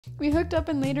We hooked up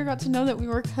and later got to know that we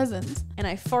were cousins. And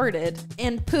I farted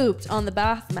and pooped on the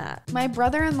bath mat. My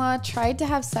brother-in-law tried to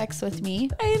have sex with me.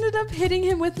 I ended up hitting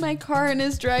him with my car in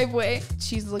his driveway.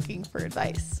 She's looking for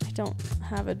advice. I don't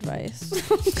have advice.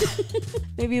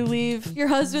 Maybe leave your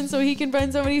husband so he can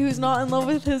find somebody who's not in love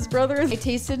with his brother. I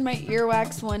tasted my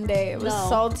earwax one day. It was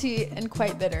salty and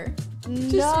quite bitter.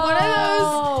 Just one of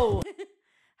those.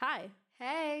 Hi.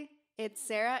 Hey, it's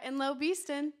Sarah and Lo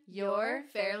Beeston, Your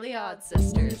Fairly Odd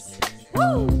Sisters.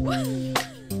 Woo!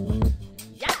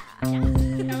 Yeah.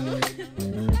 Please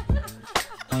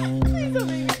don't make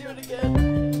me do it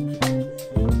again.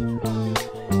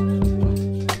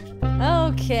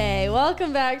 Okay,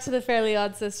 welcome back to the Fairly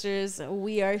Odd Sisters.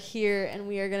 We are here and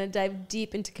we are going to dive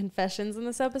deep into confessions in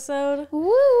this episode.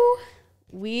 Woo!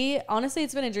 Honestly,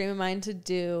 it's been a dream of mine to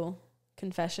do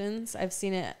confessions. I've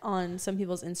seen it on some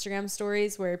people's Instagram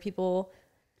stories where people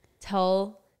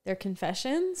tell their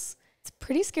confessions. It's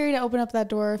pretty scary to open up that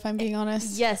door, if I'm being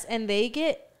honest. Yes, and some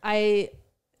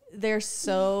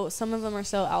of them are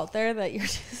so out there that you're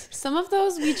just... Some of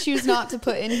those we choose not to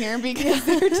put in here because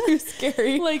they're too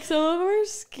scary. Like, some of them are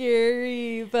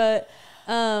scary, but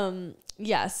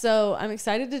yeah, so I'm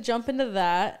excited to jump into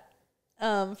that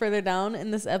further down in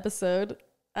this episode.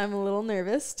 I'm a little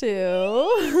nervous too.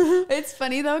 It's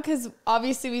funny though, because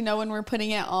obviously we know when we're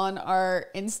putting it on our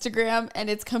Instagram and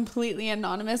it's completely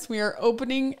anonymous, we are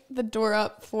opening the door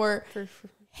up for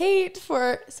hate,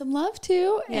 for some love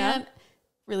too, and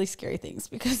really scary things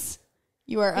because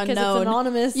you are unknown. It's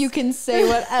anonymous. You can say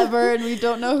whatever and we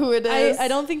don't know who it is. I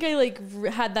don't think I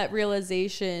had that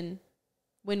realization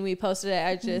when we posted it.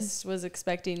 I just was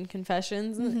expecting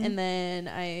confessions and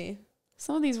then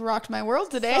some of these rocked my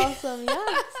world today.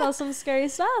 Saw some scary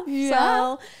stuff. Yeah.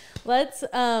 So let's,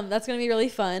 that's going to be really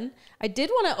fun. I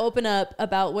did want to open up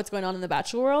about what's going on in the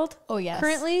bachelor world. Oh, yes.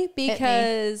 Currently,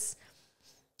 because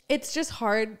it's just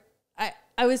hard.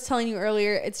 I was telling you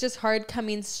earlier, it's just hard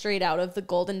coming straight out of the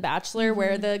Golden Bachelor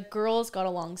where the girls got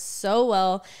along so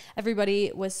well.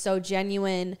 Everybody was so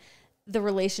genuine. The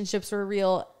relationships were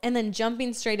real, and then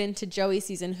jumping straight into Joey's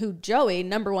season, Joey,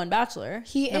 number one bachelor.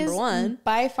 He is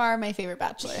by far my favorite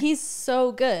bachelor. He's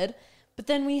so good. But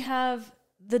then we have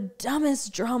the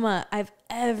dumbest drama I've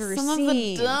ever seen. Some of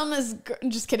the dumbest,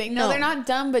 just kidding. No, they're not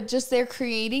dumb, but just they're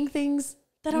creating things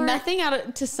that are nothing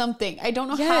to something. I don't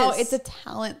know how. It's a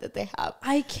talent that they have.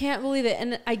 I can't believe it.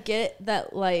 And I get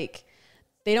that, like,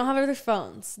 they don't have other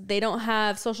phones. They don't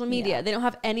have social media. Yeah. They don't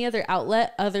have any other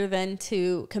outlet other than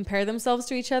to compare themselves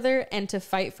to each other and to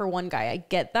fight for one guy. I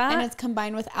get that. And it's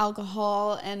combined with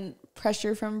alcohol and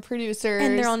pressure from producers.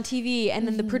 And they're on TV. And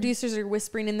then the producers are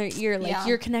whispering in their ear, like,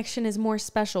 your connection is more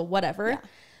special, whatever. Yeah.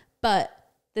 But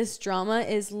this drama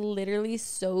is literally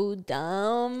so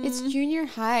dumb. It's junior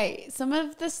high. Some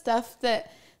of the stuff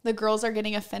that the girls are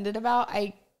getting offended about,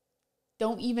 I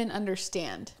don't even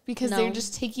understand because they're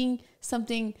just taking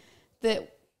something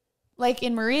that, like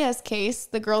in Maria's case,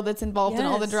 the girl that's involved in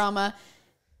all the drama,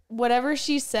 whatever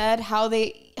she said, how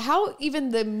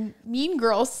even the mean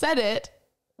girl said it,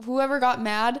 whoever got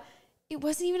mad, it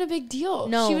wasn't even a big deal.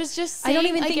 No, she was just saying, I don't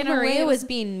even like, think Maria was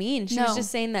being mean. She was just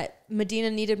saying that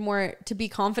Medina needed more to be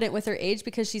confident with her age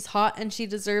because she's hot and she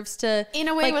deserves to. In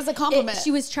a way, it was a compliment. She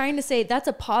was trying to say that's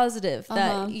a positive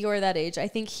that you're that age. I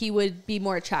think he would be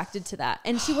more attracted to that.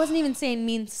 And she wasn't even saying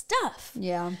mean stuff.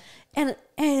 Yeah.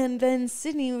 And then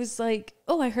Sydney was like,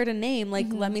 "Oh, I heard a name. Like,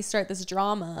 let me start this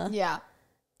drama." Yeah.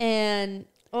 And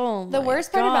the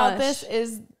worst part about this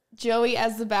is Joey,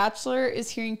 as the bachelor, is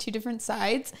hearing two different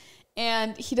sides.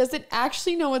 And he doesn't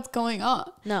actually know what's going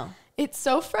on. No. It's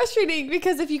so frustrating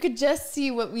because if you could just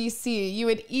see what we see, you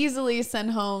would easily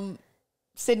send home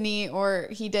Sydney, or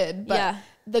he did, but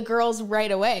the girls right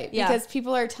away because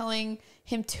people are telling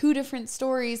him two different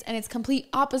stories and it's complete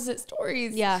opposite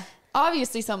stories. Yeah.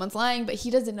 Obviously someone's lying, but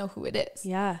he doesn't know who it is.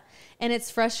 Yeah. And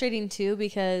it's frustrating too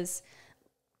because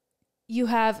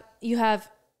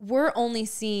we're only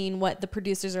seeing what the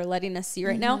producers are letting us see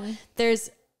right now. There's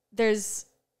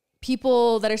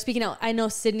people that are speaking out. I know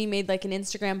Sydney made like an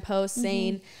Instagram post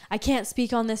saying, I can't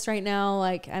speak on this right now.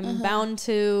 Like I'm bound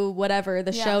to whatever.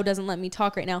 The show doesn't let me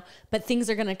talk right now, but things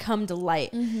are going to come to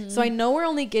light. So I know we're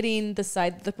only getting the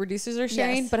side that the producers are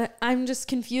sharing, but I'm just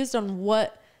confused on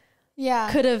what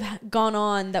could have gone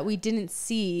on that we didn't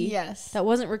see. That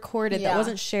wasn't recorded, that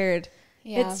wasn't shared.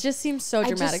 It just seems so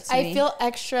dramatic to me. I feel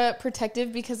extra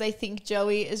protective because I think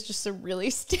Joey is just a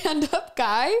really stand-up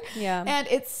guy. Yeah. And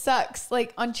it sucks.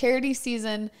 Like on charity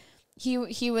season,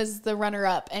 he was the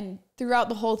runner-up, and throughout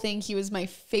the whole thing, he was my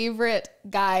favorite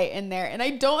guy in there. And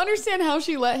I don't understand how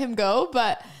she let him go,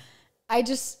 but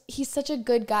he's such a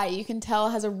good guy. You can tell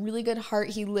has a really good heart.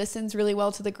 He listens really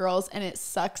well to the girls, and it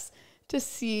sucks to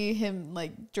see him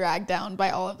like dragged down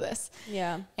by all of this.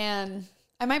 Yeah. And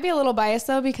I might be a little biased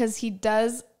though, because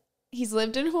he's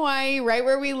lived in Hawaii, right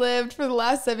where we lived for the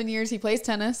last 7 years. He plays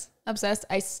tennis. Obsessed.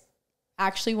 I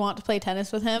actually want to play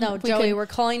tennis with him. No, Joey, we're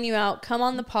calling you out. Come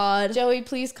on the pod. Joey,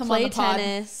 please come on the pod. Play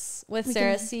tennis with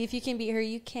Sarah. See if you can beat her.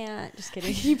 You can't. Just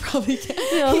kidding. He probably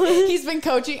can't. He's been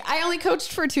coaching. I only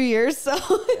coached for 2 years, so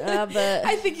but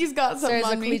I think he's got something Sarah's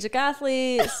on a me. collegiate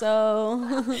athlete, so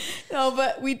No,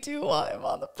 but we do want him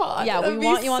on the pod. yeah, That'd we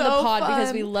want you on the so pod because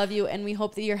fun. we love you and we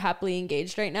hope that you're happily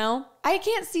engaged right now. I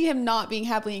can't see him not being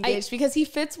happily engaged because he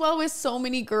fits well with so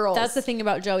many girls. That's the thing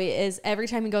about Joey is every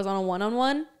time he goes on a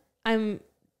one-on-one, I'm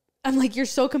like, you're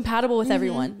so compatible with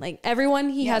everyone. Like everyone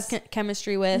he has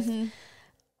chemistry with.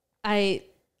 I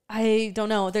don't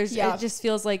know. It just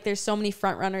feels like there's so many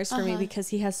front runners for me because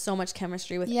he has so much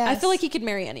chemistry with. I feel like he could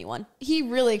marry anyone. He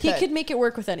really could. He could make it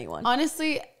work with anyone.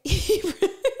 Honestly,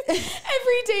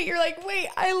 every date you're like, wait,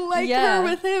 I like her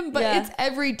with him, but it's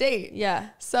every date. Yeah.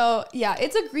 So yeah,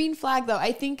 it's a green flag though.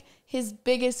 I think his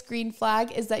biggest green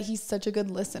flag is that he's such a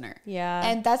good listener. Yeah.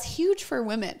 And that's huge for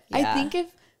women. Yeah. I think if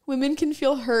women can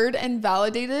feel heard and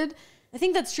validated, I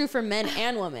think that's true for men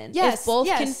and women. Yes, if both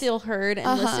can feel heard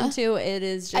and listened to, it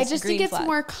is just I just green think it's flag.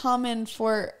 more common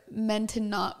for men to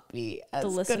not be as The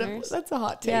good listeners. that's a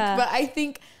hot take. Yeah. But I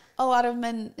think a lot of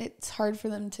men, it's hard for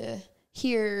them to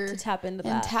hear, to tap into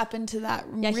and that. tap into that.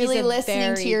 Yeah, really he's a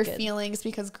listening to your very good- feelings,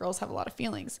 because girls have a lot of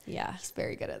feelings. Yeah. He's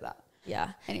very good at that.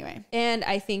 Yeah. Anyway. And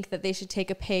I think that they should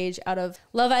take a page out of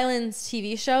Love Island's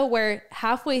TV show, where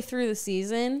halfway through the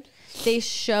season, they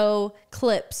show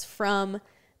clips from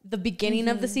the beginning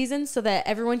of the season so that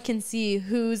everyone can see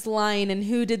whose line and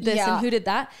who did this and who did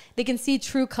that. They can see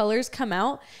true colors come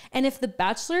out. And if The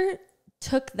Bachelor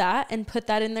took that and put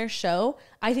that in their show,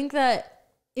 I think that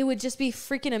it would just be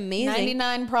freaking amazing.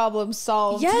 99 problems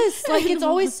solved. Yes. Like it's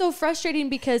always so frustrating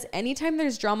because anytime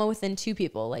there's drama within two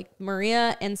people, like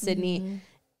Maria and Sydney,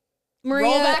 Maria,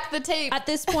 roll back the tape. at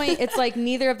this point, it's like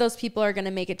neither of those people are going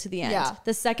to make it to the end. Yeah.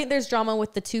 The second there's drama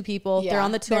with the two people, they're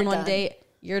on the they're 2-on-1 done. date,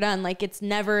 you're done. Like it's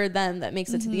never them that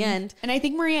makes it to the end. And I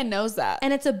think Maria knows that.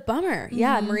 And it's a bummer.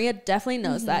 Yeah, Maria definitely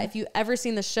knows that. If you ever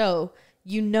seen the show,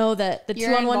 you know that the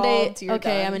You're 2-on-1 involved, date, you're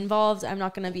okay, done. I'm involved. I'm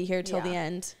not going to be here till the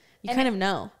end. You And kind of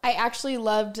know. I actually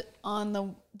loved on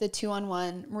the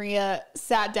 2-on-1, Maria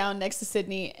sat down next to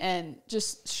Sydney and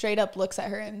just straight up looks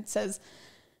at her and says,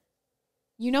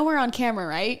 you know we're on camera,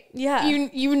 right? Yeah.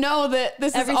 You know that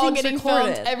this is all Everything's getting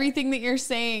recorded. filmed. Everything that you're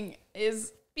saying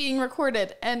is being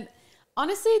recorded. And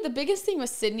honestly, the biggest thing with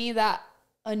Sydney that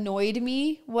annoyed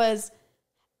me was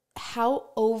how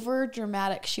over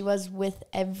dramatic she was with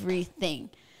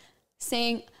everything.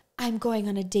 Saying, I'm going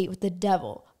on a date with the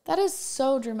devil. That is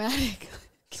so dramatic.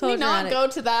 Can So we not dramatic. go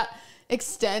to that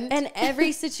extent? And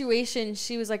every situation,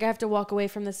 she was like, I have to walk away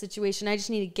from this situation. I just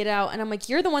need to get out. And I'm like,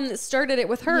 you're the one that started it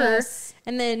with her. Yes.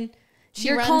 And then She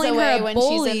you're runs calling away her a when she's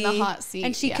bully. in the hot seat.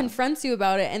 And she Yeah. confronts you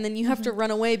about it. And then you have to run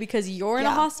away because you're in a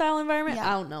Yeah. hostile environment. Yeah.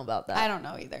 I don't know about that. I don't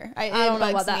know either. I don't know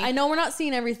about that. Me. I know we're not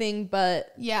seeing everything,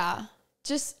 but Yeah.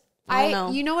 Just, I don't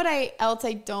know. You know what I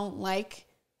don't like?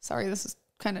 Sorry, this is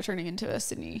kind of turning into a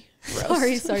Sydney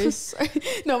roast. Sorry.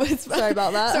 No, but it's Sorry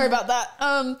about that. Sorry about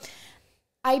that.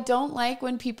 I don't like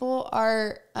when people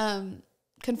are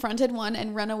confronted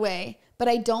and run away, but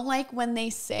I don't like when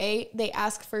they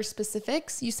ask for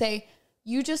specifics. You say,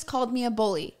 you just called me a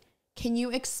bully. Can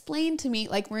you explain to me,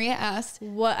 like Maria asked,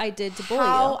 what I did to bully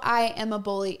how you. I am a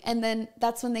bully? And then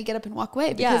that's when they get up and walk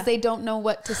away because they don't know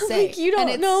what to say. Like, you don't And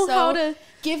it's know how to-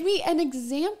 give me an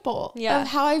example Yeah. of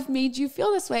how I've made you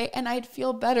feel this way, and I'd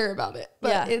feel better about it.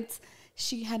 But Yeah.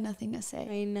 she had nothing to say.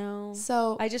 I know.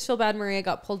 So I just feel bad Maria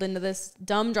got pulled into this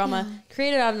dumb drama,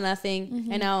 created out of nothing,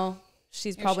 and now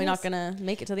she's probably not going to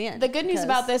make it to the end. the good news because-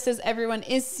 about this is everyone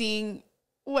is seeing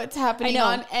what's happening know.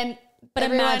 on, and But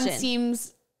everyone imagine.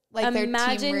 seems like they're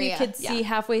Imagine Team Maria. you could see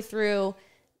halfway through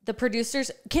the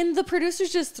producers. Can the producers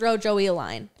just throw Joey a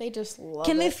line? They just love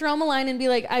Can it. they throw him a line and be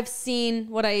like, I've seen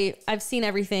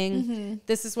everything.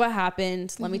 This is what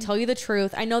happened. Let me tell you the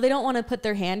truth. I know they don't want to put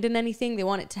their hand in anything. They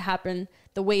want it to happen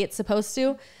the way it's supposed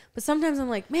to. But sometimes I'm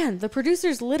like, man, the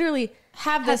producers literally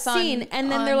have have this on, seen.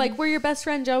 And then they're like, we're your best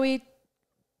friend, Joey.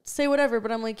 Say whatever.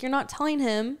 But I'm like, you're not telling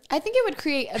him. I think it would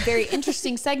create a very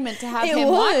interesting segment to have It him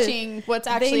would. watching what's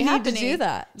actually They need to happening. do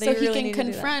that. They So really he need can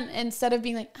to do that. confront instead of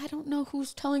being like, I don't know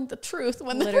who's telling the truth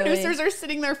when Literally. the producers are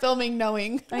sitting there filming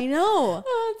knowing. I know.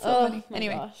 Oh, it's so funny. my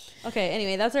Anyway. gosh. Okay.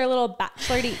 Anyway, that's our little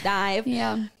Bachelor deep dive.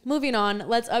 Yeah. Moving on.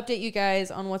 Let's update you guys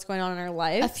on what's going on in our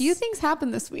lives. A few things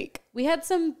happened this week. we had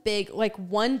some big, like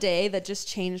one day that just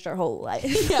changed our whole life.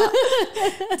 Yeah.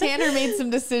 Tanner made some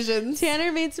decisions.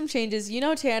 Tanner made some changes. You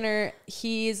know, Tanner,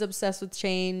 he's obsessed with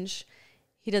change.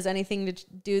 He does anything to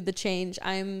do the change.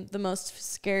 I'm the most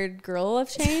scared girl of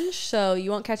change. So you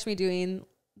won't catch me doing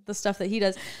the stuff that he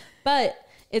does. But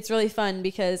it's really fun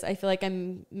because I feel like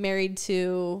I'm married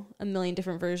to a million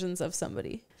different versions of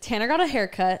somebody. Tanner got a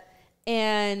haircut,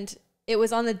 and it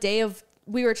was on the day of,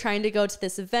 we were trying to go to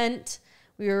this event.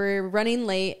 We were running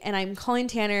late, and I'm calling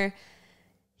Tanner.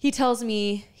 He tells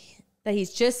me that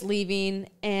he's just leaving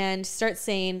and starts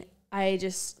saying, I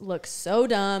just look so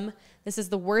dumb. This is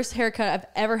the worst haircut I've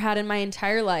ever had in my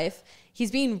entire life. He's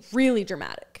being really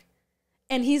dramatic.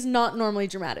 And he's not normally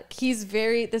dramatic. He's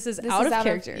this is out of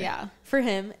character for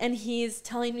him. And he's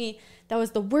telling me that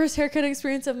was the worst haircut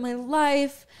experience of my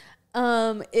life.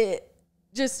 It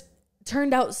just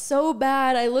turned out so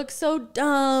bad. I look so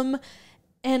dumb.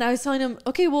 And I was telling him,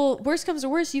 okay, well, worst comes to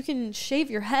worst, you can shave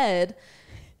your head.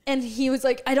 And he was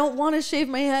like, I don't want to shave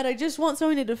my head. I just want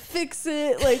someone to fix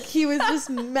it. Like, he was just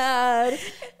mad.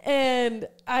 And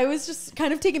I was just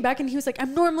kind of taken back. And he was like,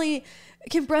 I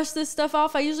can brush this stuff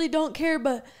off. I usually don't care,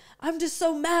 but I'm just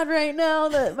so mad right now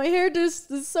that my hair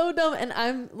just is so dumb. And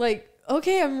I'm like,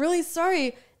 okay, I'm really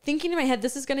sorry. Thinking in my head,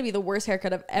 this is going to be the worst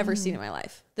haircut I've ever seen in my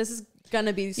life. This is going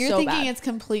to be so bad. You're thinking it's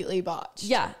completely botched.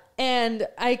 Yeah. And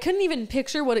I couldn't even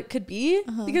picture what it could be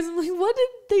because I'm like, what did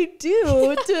they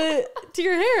do to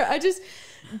your hair? I just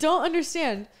don't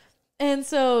understand. And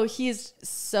so he's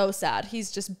so sad. He's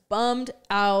just bummed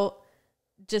out,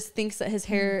 just thinks that his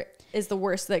hair is the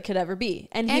worst that could ever be.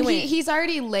 And he's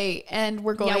already late, and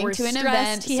we're going to an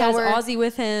event. He has Ozzy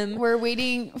with him. We're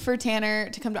waiting for Tanner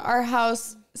to come to our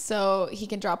house so he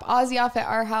can drop Ozzy off at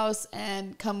our house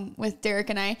and come with Derik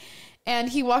and I. And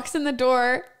he walks in the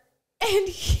door, and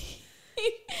he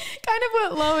kind of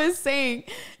what Lo is saying,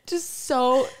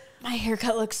 my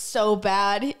haircut looks so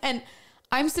bad. And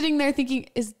I'm sitting there thinking,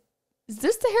 is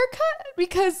this the haircut?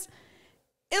 Because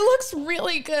it looks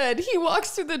really good. He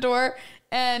walks through the door,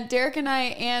 and Derik and I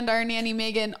and our nanny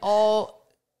Megan all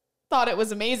thought it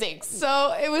was amazing.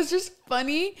 So it was just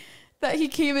funny that he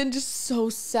came in just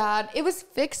so sad. It was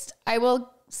fixed. I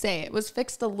will say it was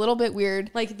fixed a little bit weird.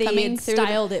 Like they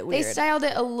styled it weird. They styled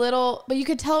it a little, but you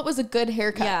could tell it was a good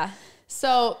haircut. Yeah.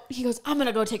 So he goes, I'm going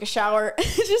to go take a shower.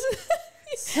 Just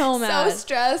so mad. So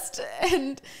stressed.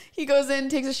 And he goes in,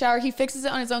 takes a shower. He fixes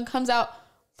it on his own, comes out,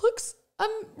 looks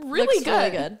really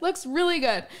good. Looks really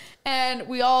good. And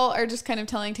we all are just kind of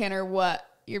telling Tanner, what,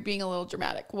 you're being a little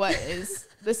dramatic.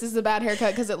 This is a bad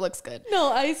haircut because it looks good.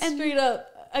 No, straight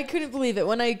up, I couldn't believe it.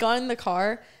 When I got in the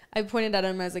car, I pointed at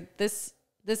him. I was like, this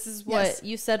is what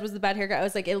you said was the bad haircut. I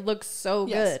was like, it looks so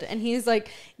good. And he's like,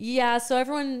 yeah, so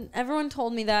everyone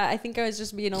told me that. I think I was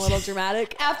just being a little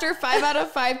dramatic. After 5 out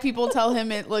of 5 people tell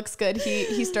him it looks good,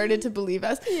 he started to believe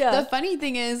us. Yeah. The funny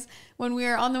thing is, when we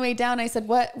were on the way down, I said,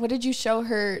 what did you show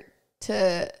her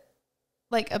to,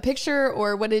 like, a picture,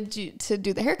 or what did you to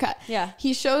do the haircut? Yeah.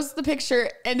 He shows the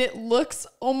picture, and it looks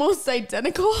almost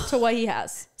identical to what he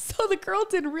has. So the girl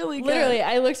did really good. Literally,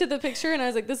 I looked at the picture and I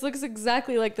was like, this looks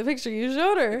exactly like the picture you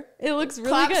showed her. It looks really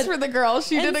good. Claps for the girl.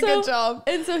 She did a good job.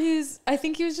 And so I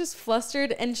think he was just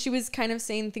flustered, and she was kind of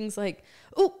saying things like,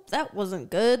 oh, that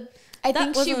wasn't good. I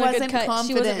think she wasn't confident.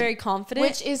 She wasn't very confident.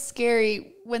 Which is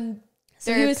scary when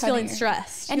he was feeling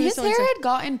stressed. And his hair had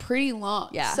gotten pretty long.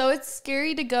 Yeah. So it's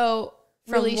scary to go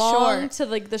really from long short to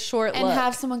like the short and look.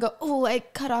 have someone go, oh, I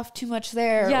cut off too much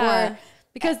there. Yeah. Or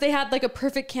because they had like a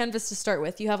perfect canvas to start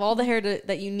with. You have all the hair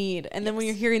that you need. And then when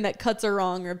you're hearing that cuts are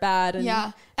wrong or bad. And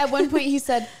yeah. At one point he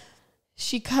said,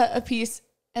 she cut a piece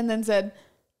and then said,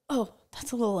 oh,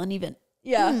 that's a little uneven.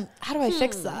 Yeah. How do I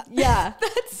fix that? Yeah.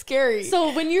 That's scary.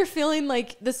 So when you're feeling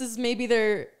like this is maybe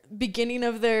their beginning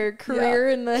of their career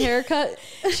in the haircut,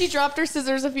 she dropped her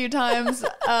scissors a few times.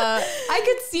 I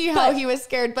could see how he was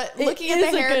scared, but looking at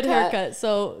the haircut, good haircut.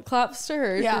 So claps to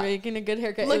her for making a good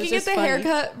haircut. Looking at the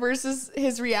haircut versus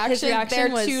his reaction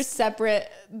they're two separate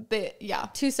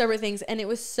things, and it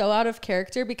was so out of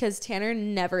character because Tanner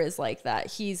never is like that.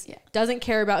 He's doesn't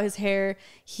care about his hair.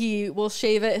 He will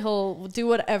shave it. He'll do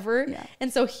whatever. Yeah.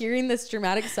 And so hearing this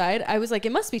dramatic side, I was like,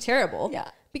 it must be terrible. Yeah.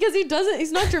 Because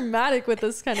he's not dramatic with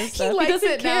this kind of stuff. He likes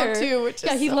it now too, which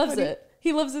is he so loves funny. it.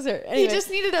 He loves his hair. Anyway. He just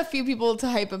needed a few people to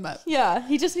hype him up. Yeah,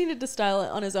 he just needed to style it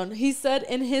on his own. He said,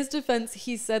 in his defense,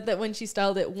 he said that when she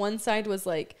styled it, one side was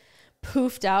like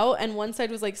poofed out and one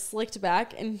side was like slicked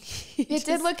back, and it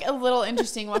did look a little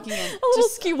interesting walking in. A little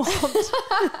skew-womped.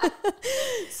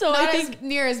 So not I think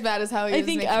near as bad as how he was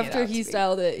making after he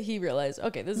styled it, he realized,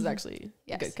 okay, this is actually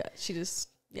a good cut. She just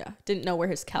didn't know where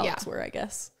his cowlicks were, I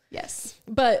guess. Yes.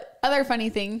 But Other funny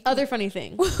thing.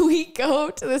 We go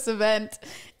to this event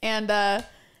and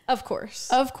of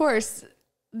course,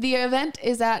 the event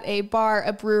is at a bar,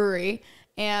 a brewery,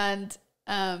 and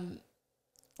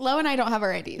Lo and I don't have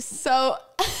our IDs. So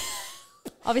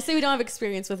obviously we don't have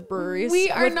experience with breweries. We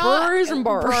are not brewers and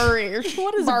bars. Breweries.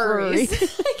 What is a brewery?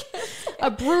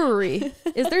 A brewery.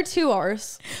 Is there 2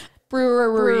 R's?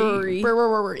 Brewery.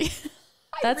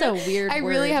 That's a weird word. I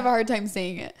really have a hard time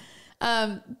saying it.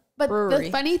 But brewery.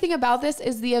 The funny thing about this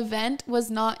is the event was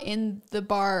not in the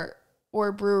bar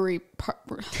or brewery.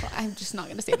 I'm just not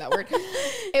going to say that word.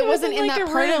 It wasn't in that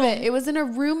part of it. It was in a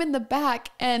room in the back.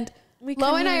 And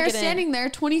Lo and I are standing there,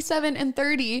 27 and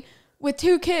 30, with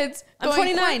 2 kids. I'm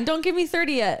 29. Don't give me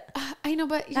 30 yet. I know,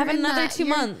 but I have another 2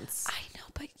 months. I know,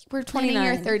 but we're planning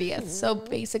your 30th. So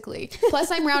basically, plus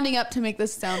I'm rounding up to make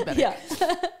this sound better. Yeah.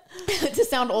 To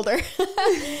sound older.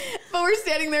 But we're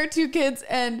standing there, 2 kids,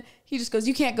 and he just goes,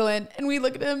 "You can't go in." And we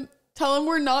look at him, tell him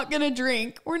we're not going to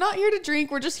drink. We're not here to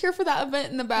drink. We're just here for that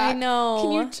event in the back. I know.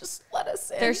 Can you just let us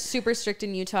in? They're super strict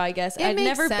in Utah, I guess. It I've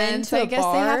makes never been sense. to a I guess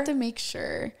bar. they have to make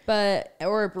sure.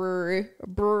 Or a brewery.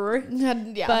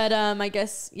 Yeah. But I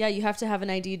guess, yeah, you have to have an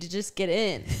ID to just get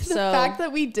in. The fact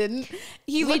that we didn't,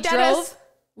 he we looked at drove us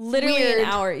literally weird. an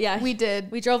hour. Yeah, We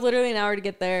did. We drove literally an hour to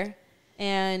get there.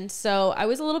 And so I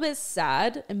was a little bit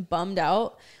sad and bummed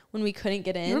out when we couldn't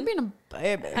get in. You were being a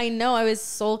baby. I know. I was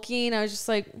sulking. I was just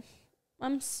like,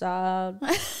 I'm sad.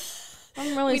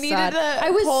 I'm really sad.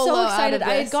 I was so excited.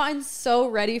 I had gotten so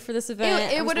ready for this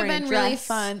event. It would have been really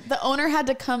fun. The owner had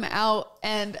to come out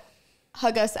and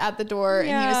hug us at the door, and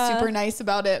he was super nice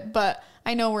about it. But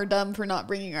I know we're dumb for not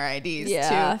bringing our IDs.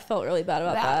 Yeah, I felt really bad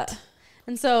about that.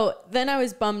 And so then I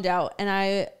was bummed out,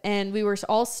 and we were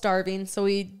all starving, so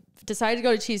we decided to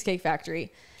go to Cheesecake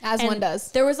Factory. As one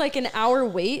does. There was like an hour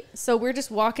wait, so we're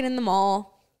just walking in the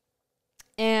mall,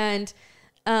 and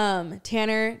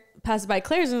Tanner passed by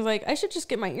Claire's and was like, "I should just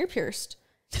get my ear pierced."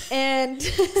 And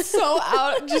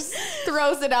just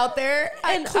throws it out there.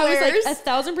 And I was like,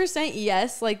 1,000%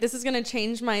 yes. Like, this is going to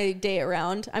change my day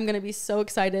around. I'm going to be so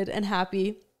excited and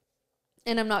happy.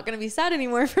 And I'm not going to be sad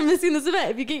anymore for missing this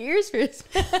event if you get your ears pierced.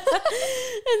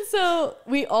 And so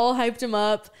we all hyped him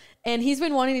up. And he's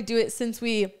been wanting to do it since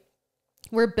we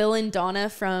were Bill and Donna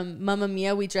from Mamma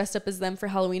Mia. We dressed up as them for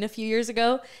Halloween a few years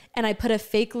ago. And I put a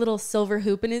fake little silver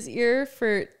hoop in his ear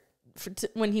for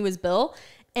when he was Bill.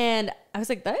 And I was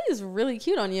like, that is really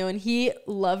cute on you. And he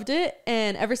loved it.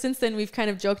 And ever since then, we've kind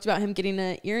of joked about him getting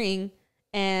an earring.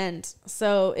 And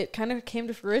so it kind of came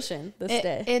to fruition this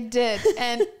day. It did.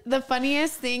 And the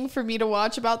funniest thing for me to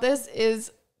watch about this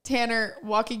is Tanner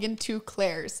walking into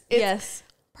Claire's. It's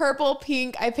purple,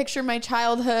 pink. I picture my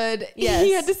childhood. Yes.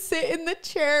 He had to sit in the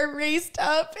chair raised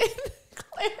up in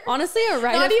Claire's. Honestly, a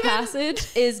rite of passage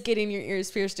is getting your ears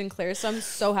pierced in Claire's. So I'm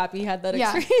so happy he had that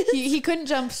experience. He couldn't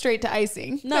jump straight to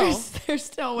icing. No.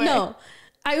 There's no way. No.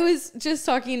 I was just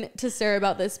talking to Sarah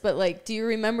about this, but like, do you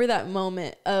remember that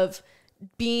moment of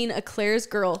being a Claire's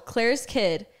girl, Claire's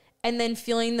kid, and then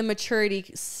feeling the maturity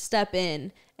step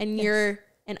in, and you're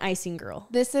an icing girl?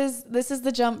 This is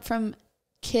the jump from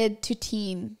kid to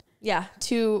teen. Yeah.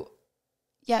 To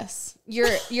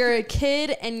you're a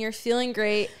kid and you're feeling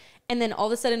great, and then all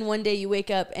of a sudden one day you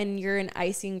wake up and you're an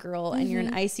icing girl and you're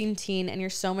an icing teen and you're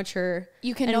so mature.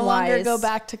 You can no longer go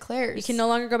back to Claire's. You can no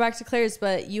longer go back to Claire's,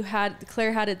 but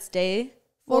Claire had its day.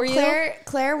 Well,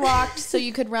 Claire walked so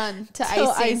you could run to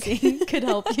icing. Icing could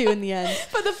help you in the end.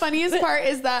 But the funniest part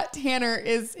is that Tanner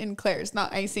is in Claire's,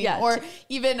 not icing, or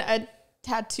even a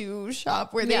tattoo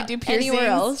shop where they do piercings. Anywhere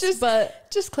else,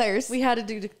 just Claire's. We had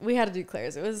to do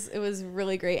Claire's. It was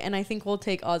really great, and I think we'll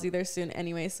take Ozzy there soon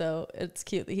anyway. So it's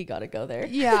cute that he got to go there.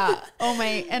 Yeah. Oh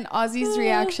my! And Ozzy's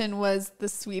reaction was the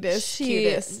sweetest,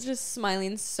 cutest. Just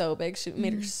smiling so big. She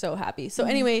made her so happy. So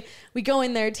anyway, we go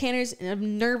in there. Tanner's a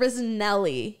nervous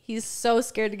Nelly. He's so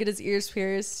scared to get his ears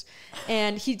pierced,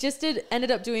 and he just ended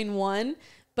up doing one,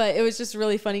 but it was just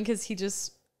really funny because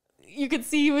you could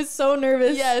see he was so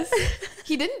nervous. Yes.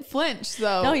 He didn't flinch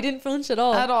though. No, he didn't flinch at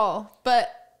all. But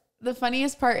the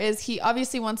funniest part is he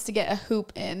obviously wants to get a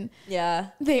hoop in.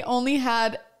 Yeah. They only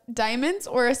had diamonds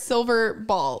or a silver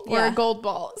ball or a gold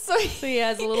ball. So he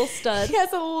has a little stud. He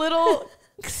has a little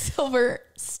silver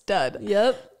stud.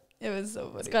 Yep. It was so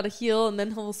funny. It's got a heel, and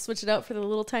then he'll switch it out for the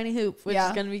little tiny hoop, which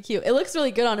is going to be cute. It looks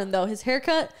really good on him though. His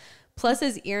haircut plus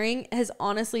his earring has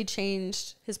honestly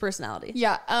changed his personality.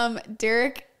 Yeah.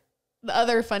 Derik, the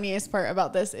other funniest part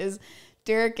about this is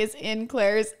Derik is in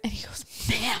Claire's and he goes,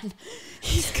 man,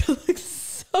 he's going to look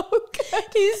so so good.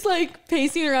 He's like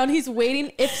pacing around. He's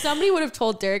waiting. If somebody would have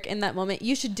told Derik in that moment,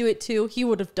 you should do it too, he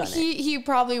would have done it. He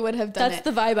probably would have done it. That's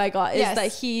the vibe I got, is Yes.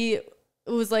 that he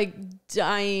was like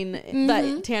dying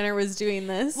that Tanner was doing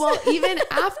this. Well, even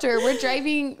after, we're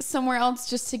driving somewhere else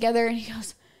just together, and he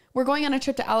goes, we're going on a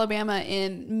trip to Alabama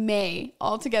in May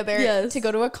all together to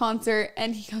go to a concert.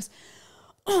 And he goes,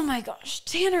 oh my gosh,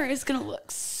 Tanner is going to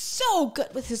look so good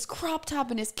with his crop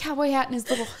top and his cowboy hat and his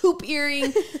little hoop earring.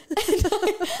 And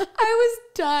I was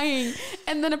dying.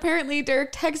 And then apparently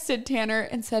Derik texted Tanner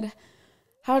and said,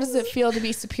 how does it feel to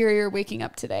be superior waking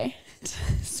up today?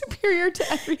 Superior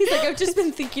to everything. He's like, I've just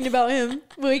been thinking about him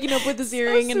waking up with his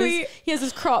earring and he has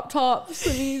his crop tops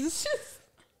and he's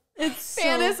it's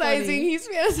fantasizing. So He's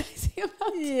fantasizing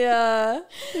about it. Yeah.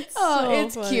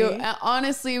 It's cute. I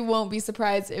honestly won't be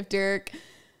surprised if Derik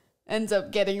ends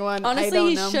up getting one.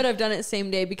 Honestly, he should have done it same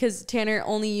day because Tanner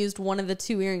only used one of the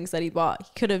 2 earrings that he bought.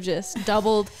 He could have just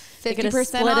doubled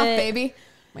 50% off, baby.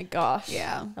 My gosh.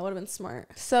 Yeah. That would have been smart.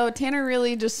 So Tanner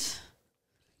really just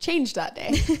changed that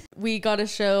day. We got to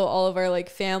show all of our like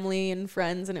family and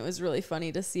friends, and it was really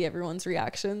funny to see everyone's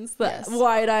reactions. The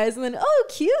wide eyes, and then, oh,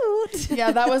 cute.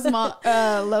 Yeah, that was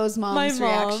Lo's mom's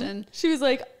reaction. She was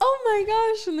like, oh my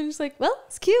gosh. And then she's like, well,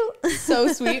 it's cute.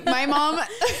 So sweet. My mom,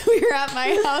 we were at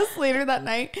my house later that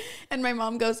night, and my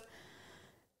mom goes,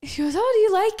 she goes, oh, do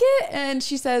you like it? And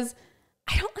she says,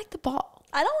 I don't like the ball.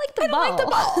 I don't like the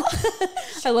ball.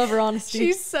 I love her honesty.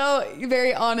 She's so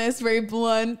very honest, very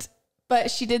blunt. But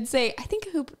she did say, I think a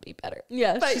hoop would be better.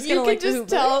 Yeah, but she's you can like just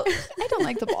tell, I don't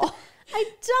like the ball. I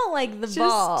don't like the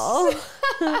ball. She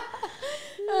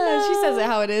says it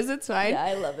how it is. It's fine. Yeah,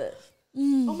 I love it.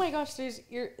 Oh my gosh,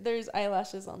 there's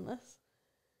eyelashes on this.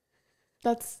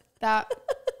 That's that.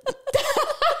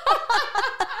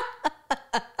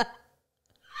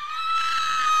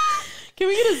 Can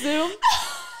we get a zoom?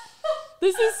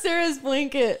 This is Sarah's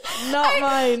blanket, not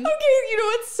mine. Okay, you know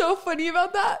what's so funny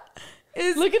about that?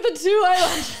 Is look at the 2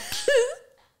 eyelashes.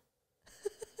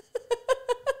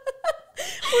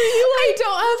 I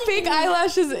don't have fake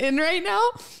eyelashes in right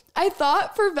now. I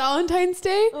thought for Valentine's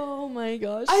Day. Oh my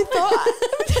gosh. I thought.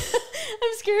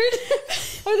 I'm scared.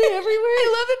 Are they everywhere? I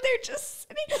love that they're just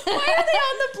sitting. Why are they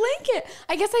on the blanket?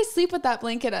 I guess I sleep with that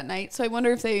blanket at night, so I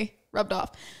wonder if they rubbed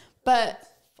off. But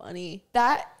funny.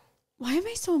 Why am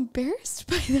I so embarrassed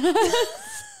by that?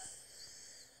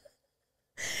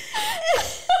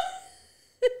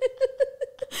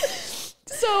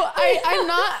 So I'm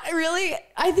not really.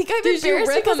 I think I'm Did you embarrassed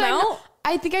rip because them out?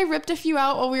 I think I ripped a few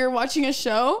out while we were watching a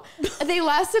show.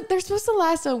 They're supposed to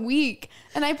last a week,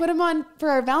 and I put them on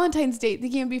for our Valentine's date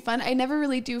thinking it'd be fun. I never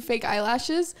really do fake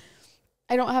eyelashes.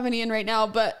 I don't have any in right now,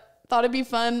 but thought it'd be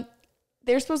fun.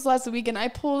 They're supposed to last a week, and I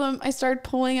started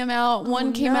pulling them out.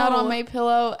 One came out on my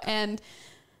pillow, and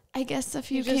I guess a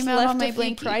few came out on my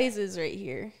blanket. Prizes right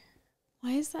here.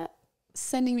 Why is that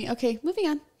sending me? Okay, moving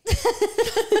on.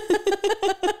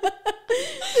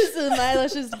 This is my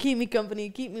eyelashes to keep me company,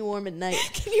 keep me warm at night.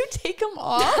 Can you take them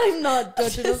off? I'm not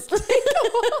touching them.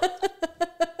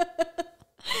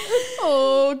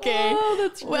 Okay. Oh,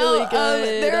 that's really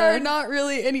good. There are not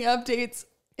really any updates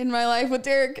in my life with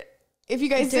Derik. If you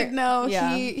guys didn't know,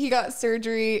 he got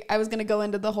surgery. I was going to go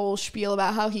into the whole spiel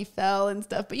about how he fell and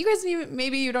stuff, but you guys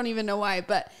maybe you don't even know why,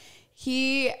 but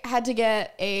he had to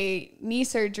get a knee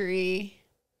surgery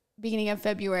beginning of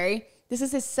February. This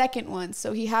is his second one.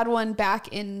 So he had one back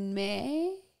in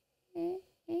May.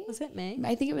 Was it May?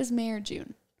 I think it was May or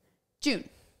June.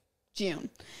 June.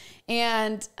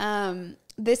 And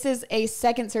this is a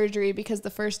second surgery because the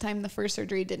first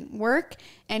surgery didn't work,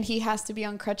 and he has to be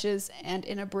on crutches and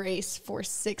in a brace for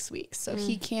 6 weeks. So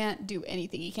he can't do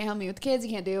anything. He can't help me with kids.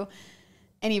 He can't do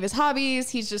any of his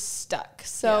hobbies. He's just stuck.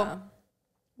 So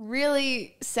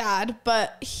really sad,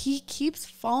 but he keeps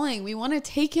falling. We want to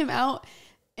take him out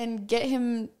and get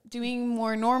him doing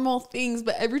more normal things,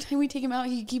 but every time we take him out,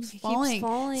 he keeps falling.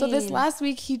 So this last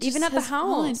week, he just even at the house.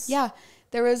 Fallen. Yeah.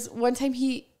 There was one time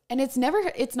and it's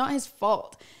not his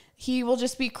fault. He will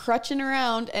just be crutching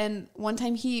around, and one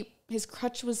time his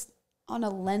crutch was on a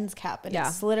lens cap and it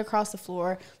slid across the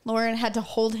floor. Lauren had to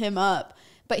hold him up,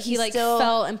 but he still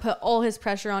fell and put all his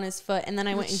pressure on his foot, and then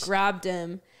I went and grabbed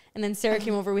him. And then Sarah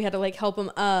came over. We had to help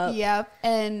him up. Yeah.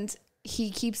 And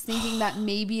he keeps thinking that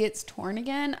maybe it's torn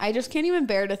again. I just can't even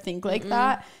bear to think like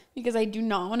that because I do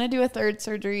not want to do a third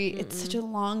surgery. It's such a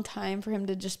long time for him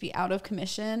to just be out of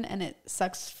commission, and it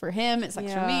sucks for him. It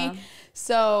sucks for me.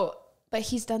 So, but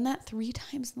he's done that 3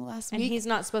 times in the last week. And he's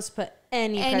not supposed to put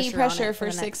any pressure on it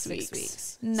for 6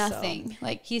 weeks. Nothing.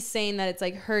 So, he's saying that it's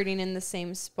hurting in the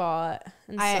same spot.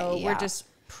 And so we're just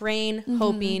praying,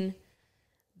 hoping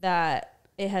that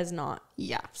it has not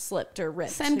slipped or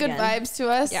ripped. Send good vibes to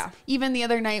us. Yeah. Even the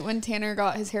other night when Tanner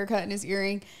got his haircut and his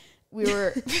earring, we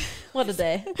were what a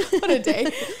day. What a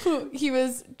day. He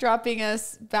was dropping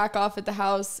us back off at the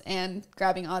house and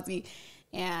grabbing Ozzy,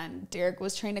 and Derik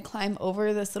was trying to climb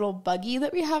over this little buggy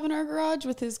that we have in our garage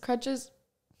with his crutches.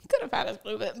 He could have had us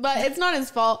move it, but it's not his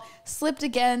fault. Slipped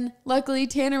again. Luckily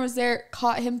Tanner was there,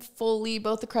 caught him fully.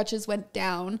 Both the crutches went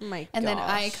down. Oh my and gosh. then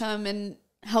I come and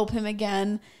help him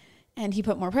again, and he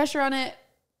put more pressure on it.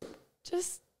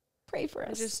 Just pray for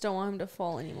us. I just don't want him to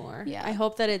fall anymore. Yeah. I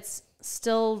hope that it's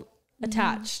still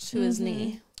attached to his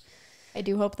knee. I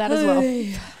do hope that as well.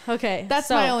 Okay. That's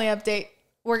my only update.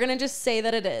 We're going to just say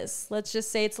that it is. Let's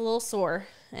just say it's a little sore,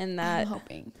 and that I'm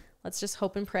hoping. Let's just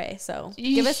hope and pray. So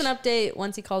give us an update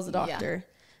once he calls the doctor.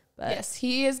 Yeah. But yes,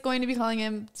 he is going to be calling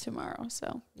him tomorrow.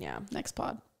 So yeah, next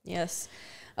pod. Yes.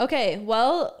 Okay.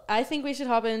 Well, I think we should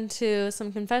hop into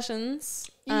some confessions.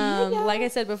 Like I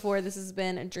said before, this has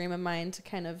been a dream of mine to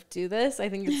kind of do this. I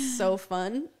think it's so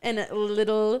fun and a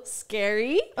little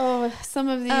scary. Oh, some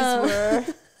of these were.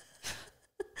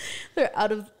 They're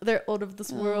out of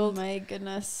this world. Oh my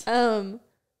goodness.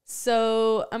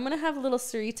 So I'm going to have little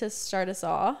Sarita start us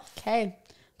off. Okay. I'm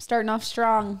starting off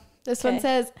strong. This one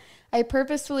says, I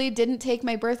purposefully didn't take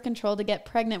my birth control to get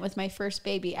pregnant with my first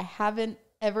baby. I haven't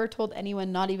ever told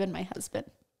anyone, not even my husband.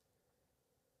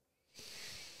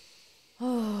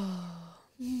 Oh.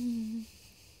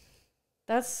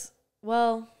 That's,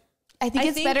 well. I think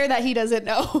it's better that he doesn't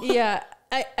know. Yeah.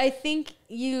 I think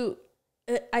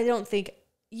I don't think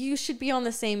you should be on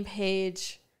the same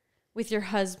page with your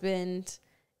husband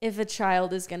if a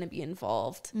child is going to be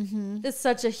involved. Mm-hmm. It's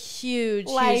such a huge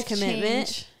commitment.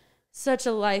 Change. Such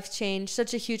a life change,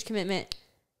 such a huge commitment.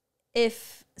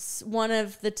 If one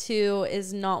of the two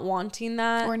is not wanting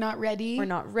that or not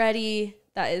ready,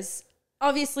 that is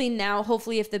obviously now,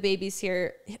 hopefully if the baby's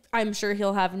here, I'm sure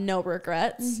he'll have no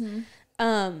regrets.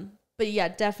 Mm-hmm. But yeah,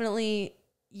 definitely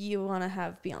you want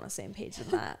to be on the same page with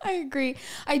that. I agree.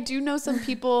 I do know some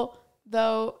people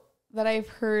though that I've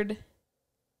heard,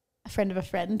 a friend of a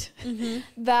friend,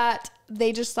 that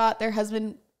they just thought their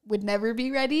husband would never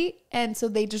be ready. And so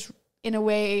they just, in a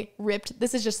way, ripped,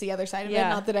 this is just the other side of it,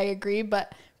 not that I agree,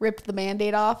 but ripped the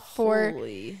Band-Aid off for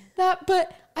that.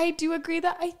 But I do agree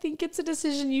that I think it's a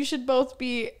decision you should both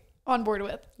be on board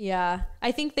with. Yeah.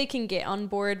 I think they can get on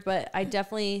board, but I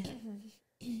definitely...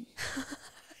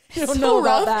 I don't know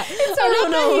about that. It's so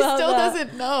rough that he still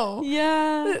doesn't know.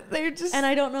 Yeah. They're just... And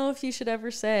I don't know if you should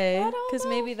ever say, because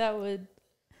maybe that would...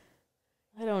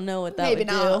 I don't know what that would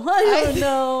do. I don't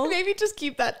know. Maybe just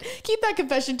keep that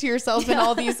confession to yourself and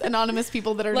all these anonymous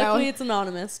people that are now. Luckily, it's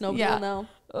anonymous. Nobody will know.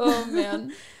 Oh,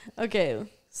 man. Okay.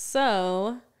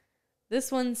 So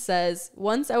this one says,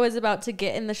 once I was about to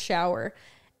get in the shower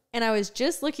and I was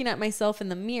just looking at myself in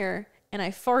the mirror and I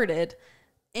farted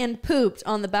and pooped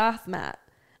on the bath mat.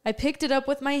 I picked it up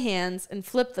with my hands and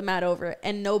flipped the mat over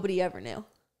and nobody ever knew.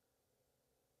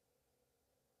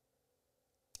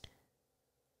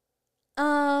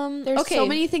 There's so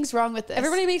many things wrong with this.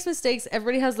 Everybody makes mistakes.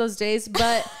 Everybody has those days,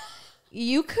 but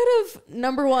you could have,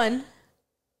 number one,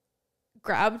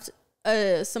 grabbed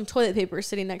some toilet paper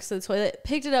sitting next to the toilet,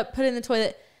 picked it up, put it in the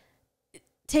toilet,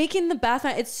 taken the bath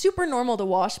mat. It's super normal to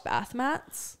wash bath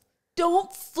mats.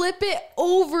 Don't flip it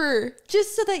over.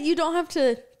 Just so that you don't have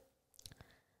to.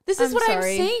 This is what I'm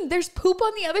saying. There's poop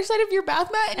on the other side of your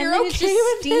bath mat and you're then okay it's just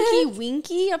with stinky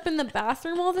winky up in the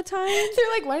bathroom all the time.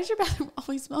 They're like, why does your bathroom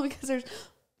always smell? Because there's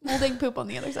molding poop on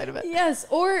the other side of it. Yes.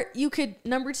 Or you could,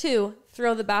 number two,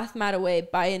 throw the bath mat away,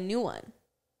 buy a new one.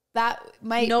 That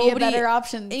might be a better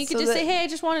option. And you could just say, hey, I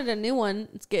just wanted a new one.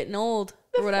 It's getting old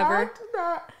or whatever.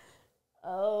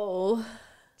 Oh,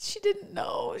 she didn't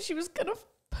know she was going to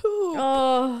poop.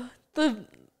 Oh, the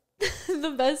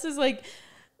best is like,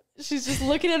 she's just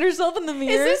looking at herself in the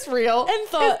mirror. Is this real? And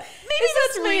thought, maybe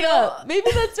that's made up. Maybe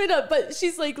that's made up. But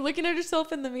she's like looking at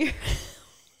herself in the mirror.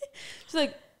 She's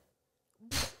like,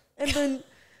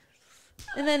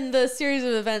 and then the series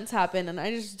of events happen, and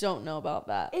I just don't know about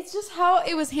that. It's just how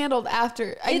it was handled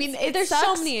after. I mean, there's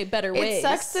so many better ways. It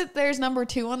sucks that there's number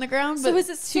 2 on the ground. So is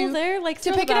it still there? Like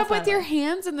to pick it up with your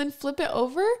hands and then flip it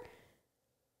over?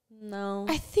 No.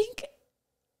 I think.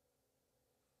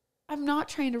 I'm not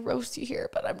trying to roast you here,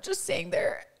 but I'm just saying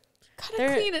gotta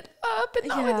clean it up and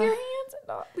not with your hands and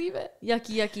not leave it.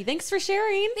 Yucky. Thanks for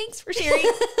sharing. Thanks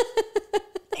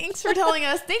for telling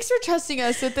us. Thanks for trusting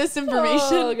us with this information.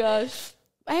 Oh gosh.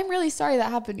 I am really sorry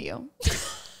that happened to you.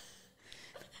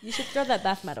 You should throw that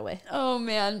bath mat away. Oh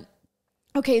man.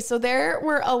 Okay, so there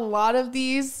were a lot of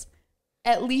these,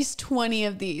 at least 20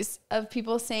 of these, of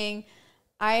people saying,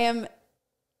 I am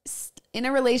in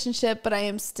a relationship, but I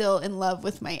am still in love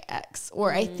with my ex,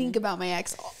 or I think about my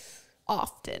ex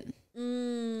often.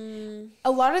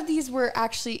 A lot of these were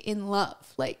actually in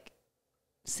love, like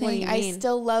saying I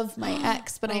still love my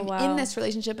ex, but I'm in this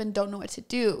relationship and don't know what to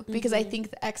do because I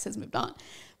think the ex has moved on.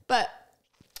 But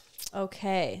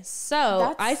okay,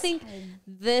 so I think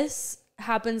this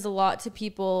happens a lot to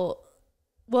people.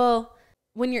 Well,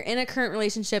 when you're in a current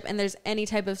relationship and there's any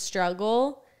type of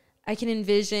struggle, I can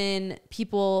envision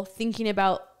people thinking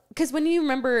about, because when you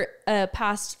remember a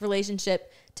past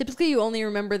relationship, typically you only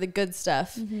remember the good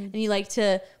stuff and you like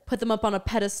to put them up on a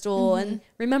pedestal and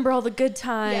remember all the good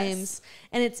times. Yes.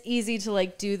 And it's easy to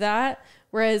like do that.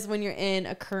 Whereas when you're in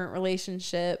a current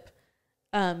relationship,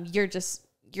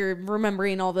 you're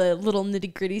remembering all the little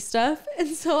nitty gritty stuff. And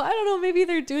so I don't know, maybe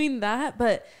they're doing that,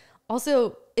 but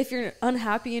also if you're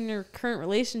unhappy in your current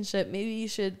relationship, maybe you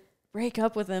should break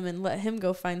up with him and let him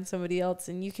go find somebody else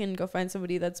and you can go find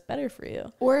somebody that's better for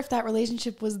you. Or if that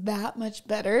relationship was that much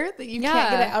better that you can't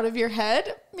get it out of your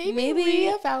head, maybe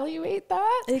reevaluate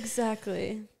that.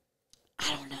 Exactly.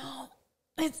 I don't know.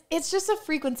 It's just a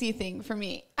frequency thing for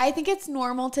me. I think it's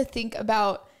normal to think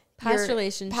about past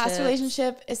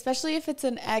relationship, especially if it's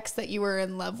an ex that you were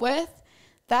in love with.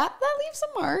 That leaves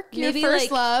a mark. Maybe your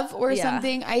first love or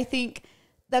something. I think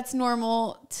that's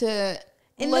normal to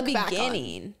in the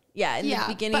beginning. Yeah, in the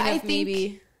beginning but of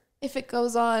maybe if it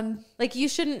goes on, like you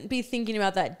shouldn't be thinking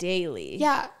about that daily.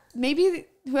 Yeah, maybe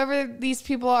whoever these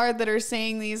people are that are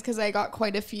saying these, because I got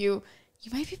quite a few,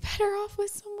 you might be better off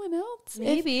with someone else.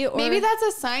 Maybe that's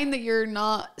a sign that you're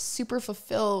not super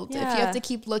fulfilled if you have to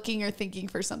keep looking or thinking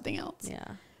for something else. Yeah,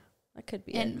 that could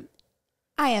be. And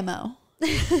IMO.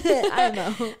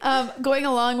 IMO. Going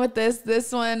along with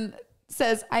this one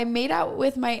says, I made out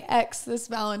with my ex this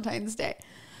Valentine's Day.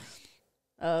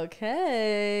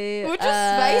 Okay. Which is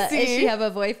spicy. Does she have a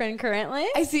boyfriend currently?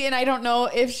 I see, and I don't know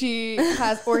if she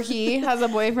has or he has a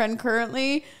boyfriend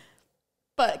currently,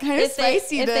 but kind of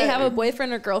spicy. If they have a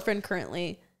boyfriend or girlfriend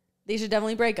currently, they should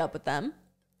definitely break up with them.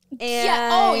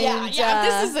 And,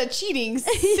 this is a cheating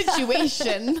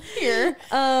situation here.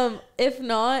 If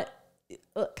not,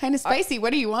 kind of spicy.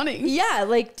 What are you wanting? Yeah,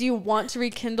 like, do you want to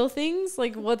rekindle things?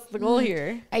 Like, what's the goal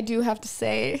here? I do have to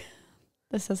say,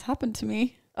 this has happened to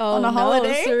me. On a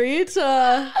holiday.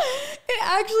 Sarita. It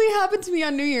actually happened to me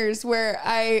on New Year's where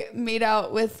I made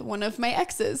out with one of my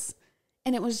exes,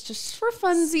 and it was just for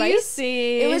funsies.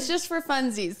 Spicy. It was just for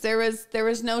funsies. There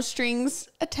was no strings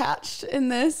attached in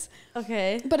this.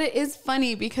 Okay. But it is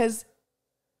funny because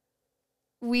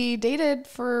we dated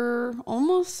for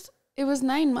it was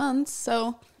 9 months.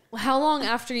 So how long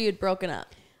after you'd broken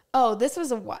up? Oh, this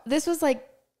was like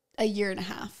a year and a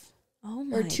half. Oh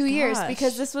my or 2 years,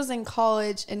 because this was in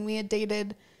college and we had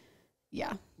dated.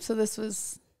 Yeah. So this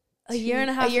was a year and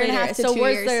a half. To so 2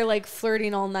 was years. there like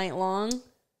flirting all night long?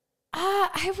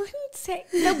 I wouldn't say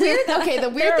the weird. Okay.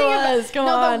 The weird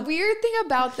the weird thing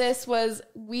about this was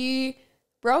we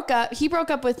broke up. He broke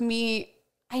up with me.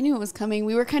 I knew it was coming.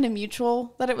 We were kind of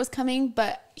mutual that it was coming,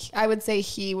 but I would say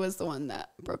he was the one that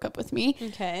broke up with me.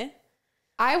 Okay.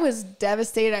 I was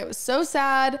devastated. I was so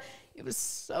sad. It was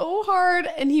so hard,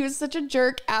 and he was such a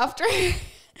jerk after.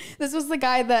 This was the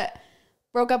guy that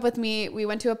broke up with me. We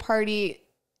went to a party.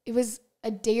 It was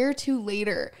a day or two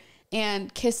later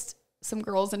and kissed some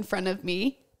girls in front of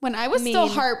me when I was still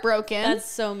heartbroken.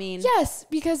 That's so mean. Yes,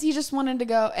 because he just wanted to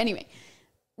go. Anyway,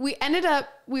 we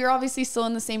were obviously still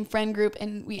in the same friend group,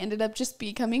 and we ended up just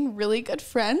becoming really good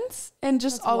friends and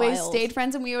just always stayed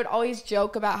friends. And we would always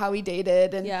joke about how we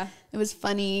dated, and it was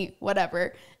funny,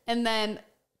 whatever. And then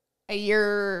a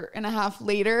year and a half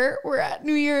later, we're at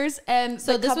New Year's. And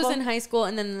so this was in high school,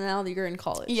 and then now you're in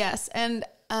college. Yes. And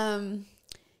I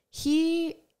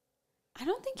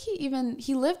don't think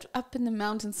he lived up in the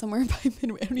mountains somewhere by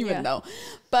Midway. I don't even know.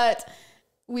 But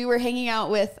we were hanging out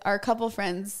with our couple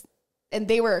friends, and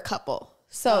they were a couple.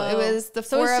 So it was the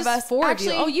four of us. Actually, of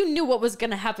you. Oh, you knew what was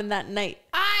going to happen that night.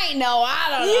 I know. I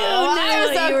don't know. I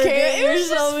was okay. It was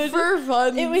just for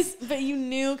fun. But you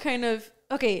knew kind of.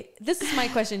 Okay, this is my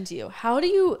question to you. How do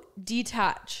you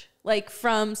detach, like,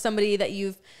 from somebody that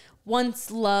you've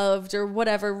once loved or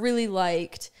whatever, really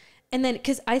liked? And then,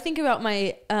 because I think about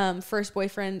my first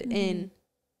boyfriend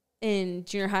in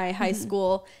junior high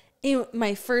school,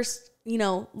 my first,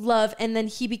 love, and then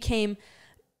he became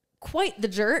quite the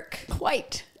jerk.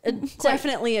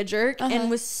 Definitely a jerk, and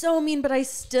was so mean, but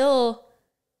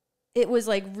it was,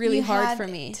 like, really hard for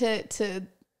me. To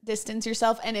distance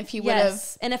yourself, and if he would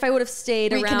have, and if I would have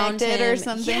stayed around him or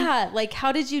something, like,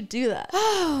 how did you do that?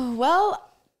 Oh,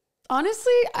 well,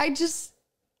 honestly, I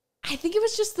I think it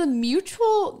was just the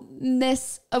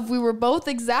mutualness of we were both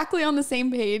exactly on the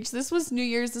same page. This was New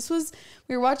Year's.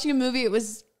 We were watching a movie. It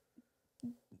was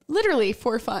literally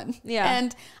for fun. Yeah.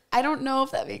 And I don't know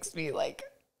if that makes me like,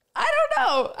 I don't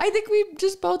know. I think we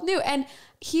just both knew. And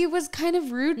he was kind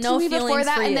of rude to me before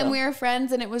that. And then we were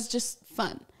friends and it was just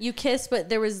fun. You kissed, but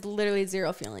there was literally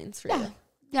zero feelings for you.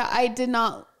 Yeah. I did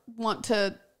not want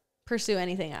to pursue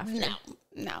anything after.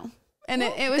 No. And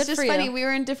it was just funny. We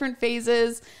were in different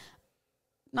phases.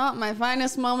 Not my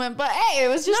finest moment, but hey, it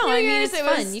was just New Year's. It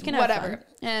was you can whatever. have fun.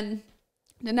 And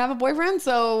didn't have a boyfriend,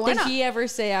 so why not? Did he ever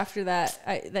say after that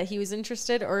that he was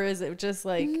interested, or is it just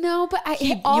like no? But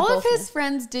all of his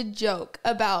friends did joke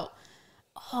about.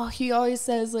 Oh, he always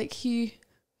says like he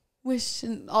wished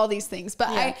and all these things, but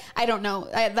I don't know.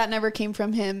 That never came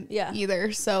from him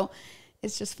either. So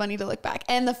it's just funny to look back.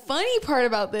 And the funny part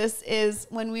about this is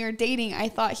when we were dating, I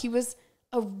thought he was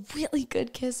a really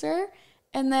good kisser,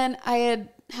 and then I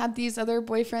had these other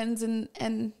boyfriends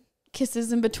and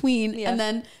kisses in between, and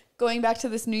then going back to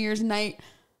this New Year's night,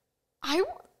 I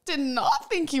did not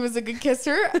think he was a good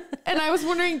kisser. And I was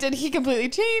wondering, did he completely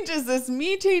change? Is this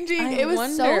me changing? It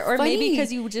was so funny. Or maybe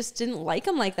because you just didn't like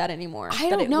him like that anymore. I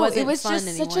don't know. It was just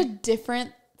anymore. such a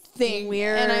different thing.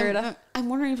 Weird. And I'm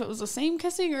wondering if it was the same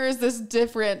kissing or is this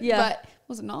different? Yeah. But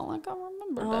was it not like I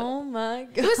remembered it? Oh my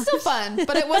God. It was still fun,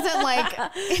 but it wasn't like,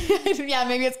 yeah,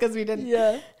 maybe it's because we didn't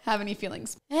have any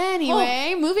feelings.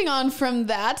 Anyway, moving on from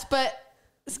that, but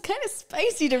it's kind of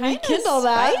spicy to rekindle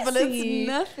that, but it's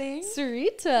nothing.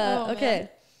 Sarita. Oh, okay. Man.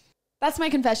 That's my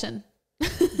confession.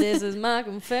 This is my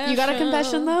confession. You got a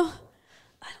confession though?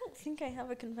 I don't think I have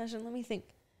a confession. Let me think.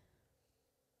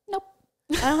 Nope.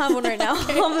 I don't have one right now off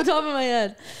the top of my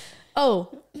head. Oh,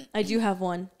 I do have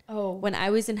one. Oh. When I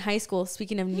was in high school,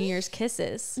 speaking of New Year's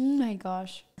kisses. Oh my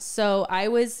gosh. So I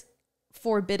was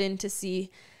forbidden to see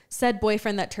said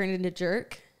boyfriend that turned into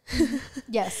jerk.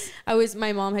 Yes.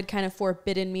 My mom had kind of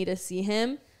forbidden me to see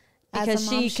him because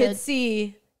she could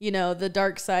see, the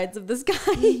dark sides of this guy.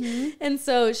 Mm-hmm. And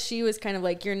so she was kind of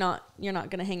like, you're not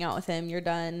going to hang out with him. You're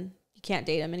done. You can't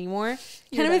date him anymore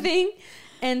kind of a thing.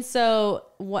 And so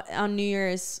on New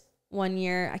Year's one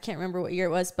year, I can't remember what year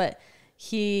it was, but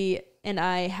he and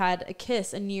I had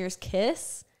a New Year's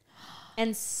kiss,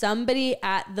 and somebody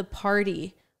at the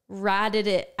party ratted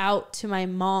it out to my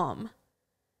mom.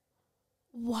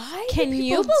 Why? Can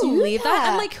you believe that?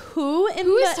 I'm like, who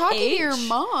is talking to your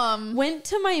mom? Went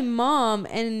to my mom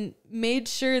and made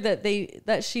sure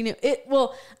that she knew it.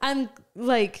 Well, I'm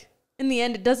like, in the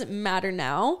end, it doesn't matter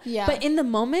now. Yeah. But in the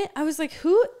moment, I was like,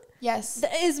 who? Yes.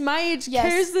 Is my age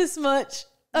cares this much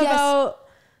about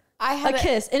a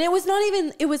kiss? And it was not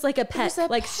even. It was like a peck,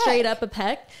 straight up a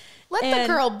peck. Let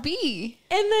the girl be.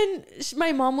 And then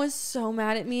my mom was so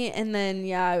mad at me. And then,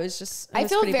 I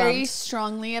feel very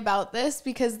strongly about this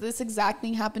because this exact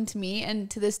thing happened to me. And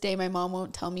to this day, my mom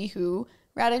won't tell me who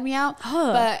ratted me out.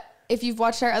 But if you've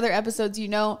watched our other episodes,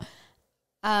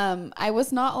 I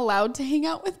was not allowed to hang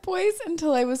out with boys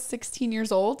until I was 16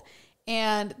 years old.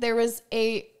 And there was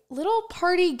a little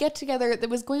party get together that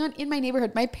was going on in my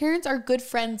neighborhood. My parents are good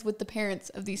friends with the parents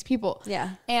of these people.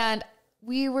 Yeah. And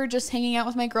we were just hanging out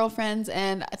with my girlfriends,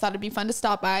 and I thought it'd be fun to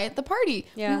stop by at the party.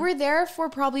 Yeah. We were there for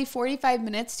probably 45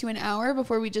 minutes to an hour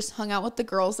before we just hung out with the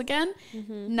girls again.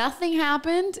 Mm-hmm. Nothing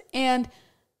happened, and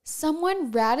someone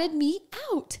ratted me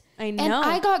out. I know. And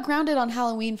I got grounded on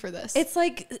Halloween for this. It's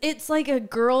like a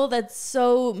girl that's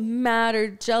so mad or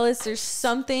jealous or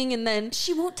something, and then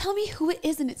she won't tell me who it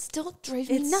is, and it still drives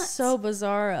me nuts. It's so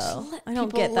bizarro. I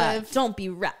don't get that. Don't be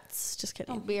rats. Just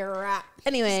kidding. Don't be a rat.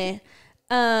 Anyway.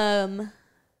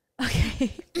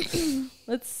 Okay.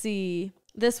 Let's see.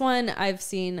 This one I've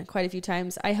seen quite a few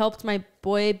times. I helped my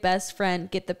boy best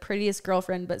friend get the prettiest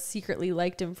girlfriend, but secretly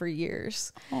liked him for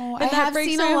years. Oh, I have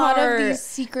seen a lot of these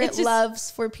secret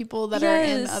loves for people that are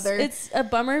in other. It's a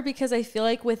bummer because I feel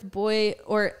like with boy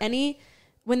or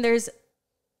when there's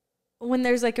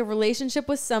like a relationship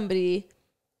with somebody,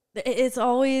 it's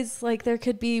always like there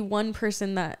could be one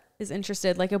person that is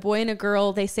interested, like a boy and a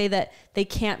girl. They say that they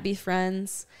can't be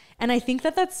friends, and I think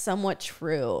that that's somewhat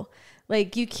true.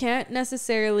 Like you can't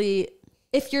necessarily,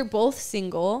 if you're both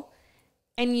single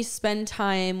and you spend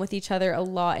time with each other a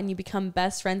lot and you become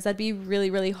best friends, that'd be really,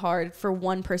 really hard for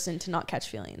one person to not catch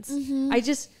feelings. Mm-hmm.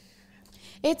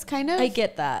 I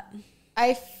get that.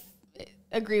 I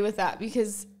agree with that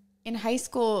because in high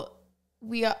school,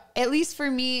 we, at least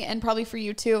for me and probably for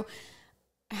you too,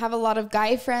 I have a lot of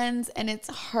guy friends, and it's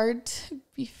hard to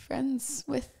be friends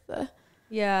with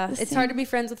it's hard to be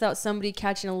friends without somebody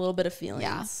catching a little bit of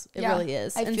feelings. It really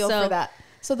is. I feel for that.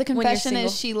 So the confession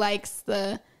is she likes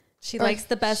the She likes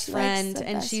the best she likes friend, the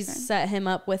and best she's friend. set him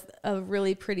up with a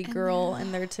really pretty girl,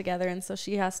 and they're together, and so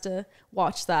she has to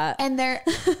watch that. And there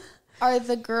are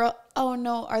the girl. Oh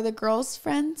no, are the girls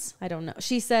friends? I don't know.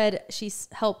 She said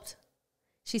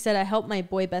I helped my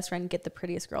boy best friend get the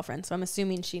prettiest girlfriend, so I'm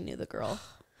assuming she knew the girl.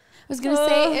 I was gonna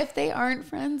say, if they aren't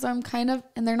friends, I'm kind of,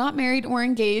 and they're not married or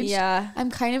engaged. Yeah, I'm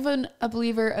kind of a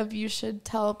believer of you should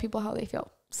tell people how they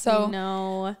feel. So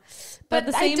no, but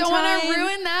at the I same don't want to time-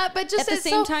 ruin that. But just at the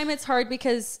same time, it's hard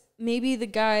because maybe the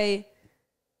guy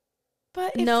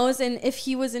but knows, and if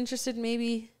he was interested,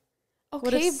 maybe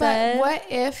would've okay. said. But what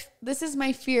if this is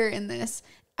my fear in this?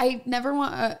 I never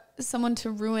want someone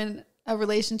to ruin a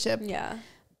relationship. Yeah.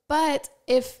 But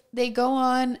if they go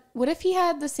on, what if he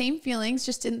had the same feelings,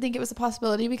 just didn't think it was a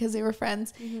possibility because they were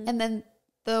friends, and then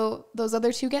those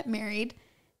other two get married,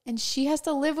 and she has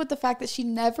to live with the fact that she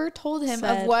never told him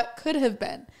of what could have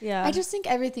been. Yeah. I just think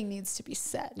everything needs to be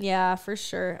said. Yeah, for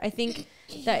sure. I think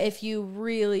that if you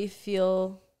really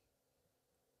feel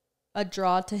a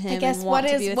draw to him, I guess and want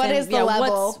to be with him, the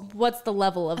level? What's the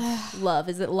level of love?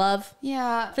 Is it love?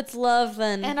 Yeah. If it's love,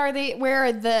 then And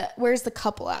where's the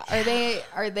couple at?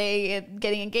 Are they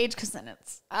getting engaged? Because then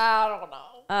it's,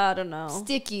 I don't know.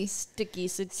 Sticky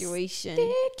situation.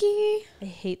 Sticky. I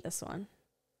hate this one.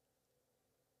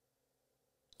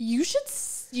 You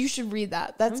should read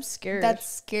that. I'm scared. That's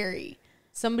scary.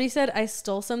 Somebody said, I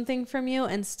stole something from you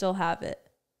and still have it.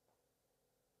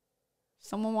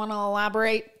 Someone want to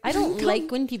elaborate? I don't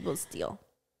like when people steal.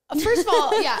 First of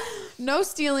all, yeah, no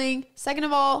stealing. Second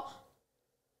of all,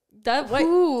 That's the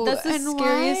and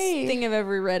scariest why? thing I've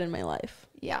ever read in my life.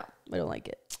 yeah, I don't like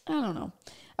it. I don't know.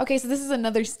 Okay, so this is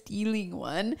another stealing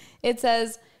one. It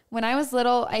says, when I was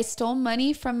little, I stole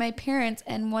money from my parents,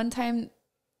 and one time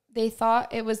they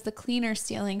thought it was the cleaner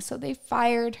stealing, so they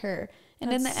fired her.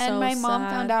 And in the That's end, so my mom sad.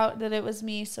 found out that it was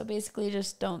me, so basically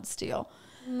just don't steal.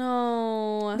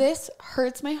 No. This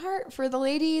hurts my heart for the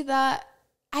lady that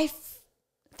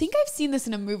think I've seen this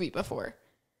in a movie before,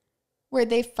 where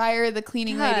they fire the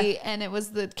cleaning lady and it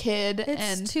was the kid. It's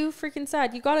and too freaking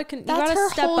sad. You gotta that's her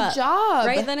step whole up. job.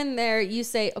 Right then and there, you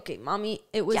say, "Okay, mommy,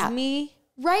 it was me."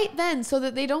 Right then, so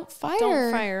that they don't fire.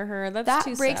 Don't fire her. That's that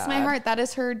too breaks sad. my heart. That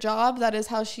is her job. That is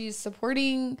how she's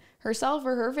supporting herself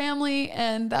or her family,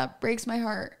 and that breaks my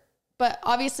heart. But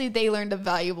obviously, they learned a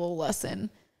valuable lesson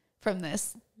from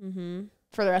this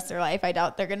for the rest of their life. I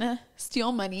doubt they're gonna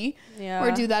steal money or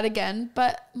do that again.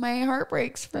 But my heart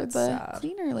breaks for the sad.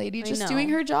 cleaner lady I just know. doing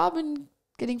her job and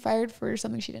getting fired for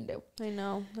something she didn't do. I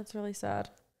know. That's really sad.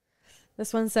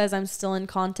 This one says, I'm still in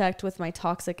contact with my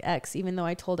toxic ex, even though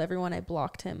I told everyone I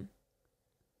blocked him.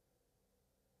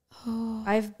 Oh,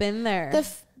 I've been there.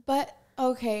 but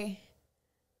okay,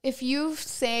 if you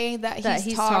say that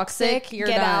he's toxic, toxic, you're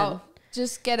get done. out.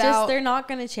 Just get out. They're not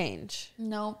going to change.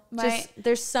 No,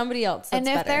 There's somebody else that's and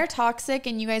if better. they're toxic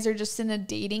and you guys are just in a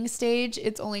dating stage,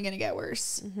 it's only going to get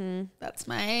worse. That's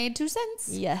my 2 cents.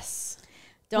 Yes.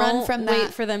 Run Don't from wait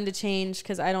that. for them to change,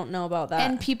 because I don't know about that.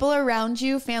 And people around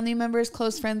you, family members,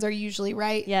 close friends, are usually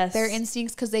right. Yes. Their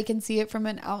instincts, because they can see it from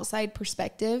an outside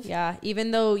perspective. Yeah,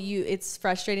 even though it's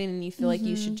frustrating and you feel like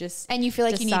you should just And you feel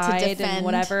like you need to decide defend. and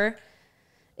whatever.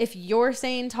 If you're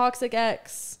saying toxic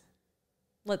ex,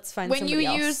 let's find When you somebody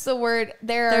else. use the word,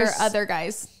 there's There's- other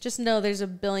guys. Just know there's a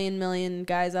million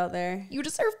guys out there. You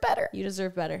deserve better. You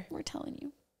deserve better. We're telling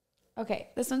you. Okay,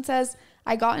 this one says,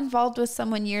 I got involved with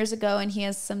someone years ago and he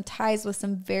has some ties with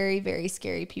some very, very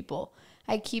scary people.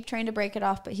 I keep trying to break it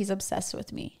off, but he's obsessed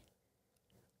with me.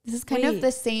 This is kind of Wait.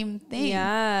 the same thing.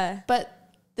 Yeah. But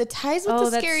the ties with the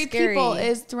that's scary scary. people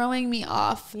is throwing me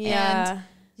off. Yeah. And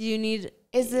you need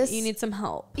some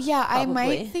help. yeah, I probably.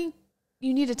 might think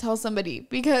you need to tell somebody,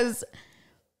 because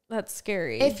That's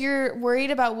scary. if you're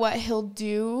worried about what he'll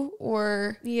do,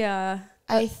 or yeah.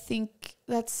 I think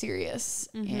that's serious.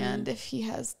 And if he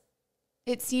has,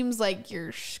 it seems like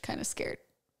you're kind of scared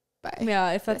by.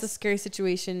 Yeah, if that's this. a scary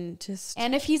situation, just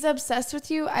And if he's obsessed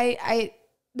with you,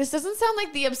 this doesn't sound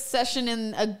like the obsession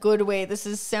in a good way. This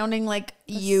is sounding like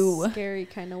you. scary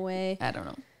kind of way. I don't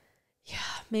know. Yeah,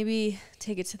 maybe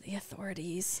take it to the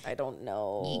authorities. I don't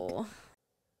know.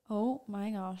 Oh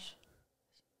my gosh.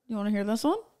 You want to hear this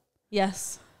one?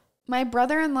 Yes. My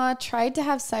brother-in-law tried to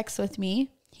have sex with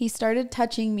me. He started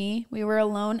touching me. We were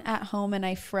alone at home and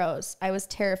I froze. I was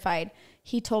terrified.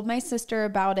 He told my sister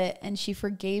about it and she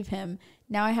forgave him.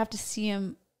 Now I have to see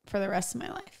him for the rest of my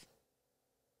life.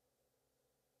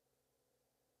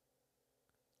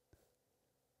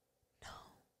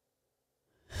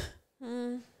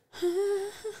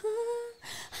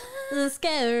 The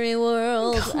scary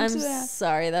world. Come I'm to that.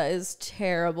 sorry, that is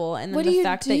terrible. And What then do the you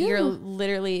fact that you're do?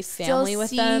 literally family Still with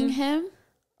seeing them. him?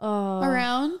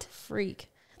 around. Freak.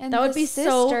 And that would be sister,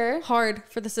 so hard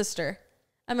for the sister.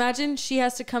 Imagine she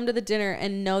has to come to the dinner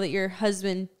and know that your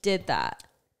husband did that.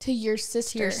 To your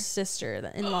sister. To your sister,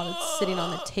 the in-law that's sitting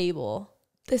on the table.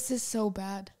 This is so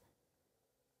bad.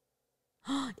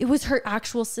 It was her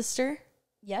actual sister?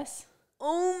 Yes.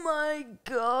 Oh my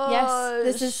god. Yes.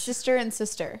 This is sister and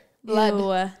sister. Blood.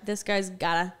 Ew, this guy's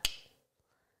gotta.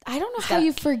 I don't know how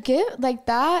you forget. Like,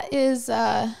 that is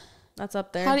that's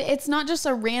up there. It's not just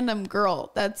a random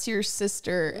girl. That's your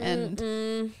sister.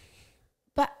 And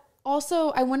but also,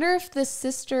 I wonder if the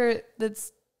sister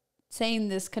that's saying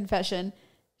this confession,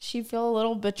 she feel a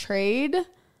little betrayed,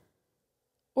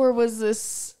 or was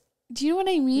this? Do you know what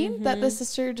I mean? That the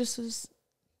sister just was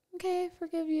okay.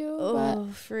 Forgive you. Oh,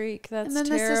 freak! That's and then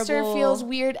terrible. the sister feels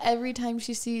weird every time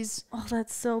she sees. Oh,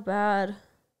 that's so bad.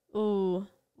 Ooh.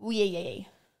 Yeah.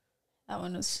 That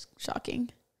one was shocking.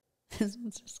 This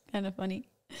one's just kind of funny.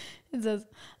 It says,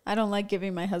 "I don't like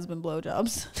giving my husband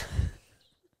blowjobs."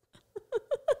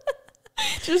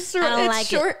 Just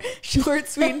short,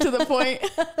 sweet, and to the point.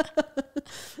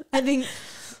 I think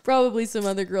probably some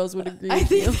other girls would agree. I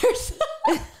think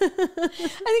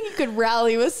you could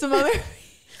rally with some other.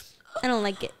 I don't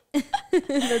like it.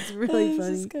 That's really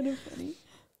funny. This is kind of funny.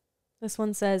 This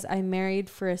one says, "I married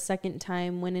for a second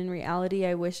time when in reality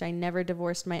I wish I never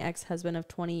divorced my ex-husband of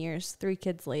 20 years. 3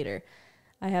 kids later.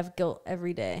 I have guilt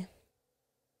every day."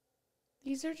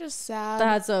 These are just sad.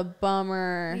 That's a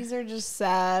bummer. These are just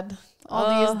sad.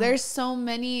 These, there's so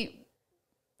many.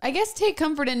 I guess take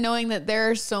comfort in knowing that there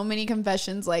are so many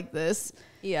confessions like this.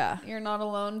 Yeah. You're not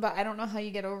alone, but I don't know how you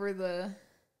get over the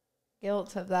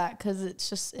guilt of that, because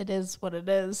it is what it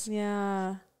is.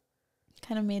 Yeah.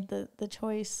 Kind of made the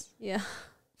choice. Yeah.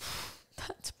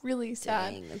 That's really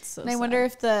sad. Dang, that's so and I wonder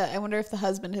if the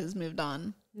husband has moved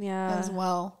on. Yeah. As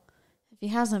well. If he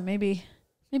hasn't, maybe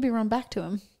run back to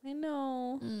him. I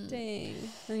know. Dang.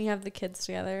 Then you have the kids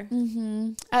together.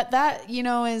 That,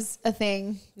 is a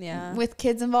thing. Yeah. With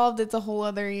kids involved, it's a whole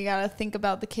other, you got to think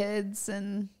about the kids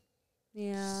and.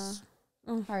 Yeah.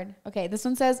 Hard. Okay. This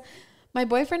one says, my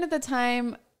boyfriend at the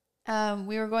time,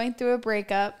 we were going through a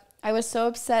breakup. I was so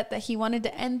upset that he wanted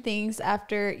to end things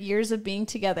after years of being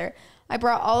together. I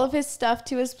brought all of his stuff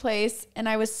to his place, and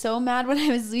I was so mad when I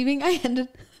was leaving. I ended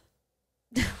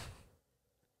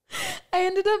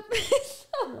up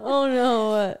oh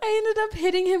no. I ended up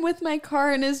hitting him with my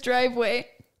car in his driveway.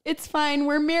 It's fine.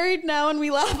 We're married now and we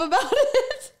laugh about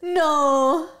it.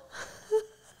 No.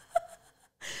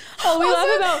 Oh, we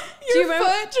laugh about your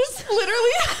foot just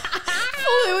literally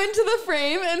flew into the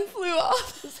frame and flew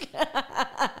off.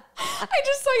 I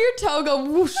just saw your toe go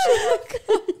whoosh.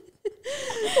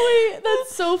 Wait,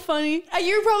 that's so funny.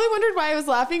 You probably wondered why I was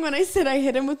laughing when I said I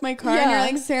hit him with my car. Yeah. And you're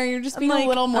like, Sarah, you're just being a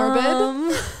little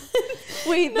morbid.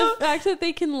 Wait, no. The fact that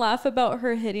they can laugh about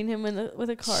her hitting him with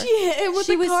a car. She hit him with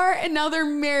a car, and now they're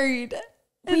married.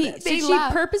 Wait, did she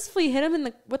purposefully hit him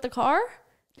with the car?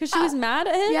 Because she was mad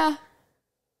at him? Yeah.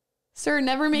 Sir,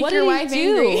 never make your wife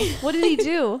angry. What did he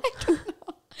do? I don't know.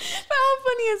 But how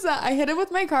funny is that? I hit him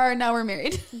with my car, and now we're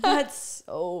married. That's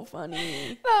so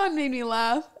funny. That one made me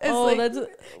laugh. That's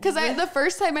because the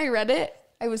first time I read it,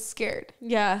 I was scared.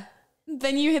 Yeah.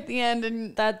 Then you hit the end,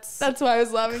 and that's why I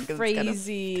was laughing.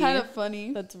 Crazy. Kind of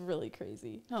funny. That's really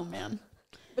crazy. Oh man.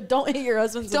 But don't hit your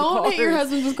husband's Don't hit your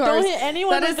husband's with cars. Don't hit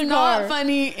anyone with a car. That is not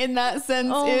funny in that sense.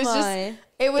 Oh it was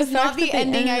it was not the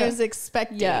ending I was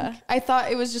expecting. Yeah. I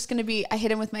thought it was just going to be, I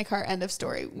hit him with my car, end of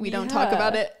story. We don't talk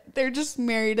about it. They're just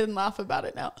married and laugh about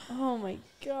it now. Oh my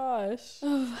gosh.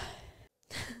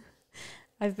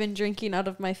 I've been drinking out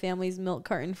of my family's milk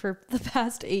carton for the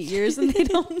past 8 years and they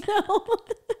don't know.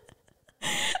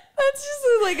 That's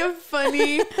just like a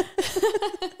funny,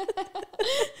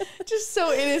 just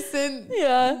so innocent.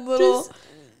 Yeah. Little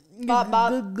bop.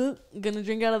 Gonna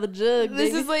drink out of the jug.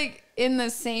 This is like in the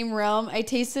same realm. I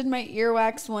tasted my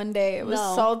earwax one day. It was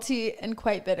salty and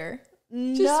quite bitter.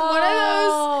 Just one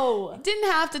of those.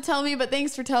 Didn't have to tell me, but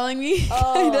thanks for telling me.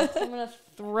 Oh, I'm gonna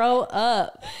throw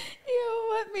up. Ew,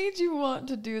 what made you want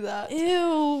to do that? Ew.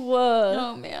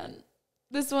 Oh man.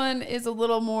 This one is a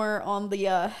little more on the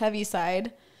heavy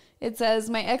side. It says,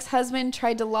 my ex-husband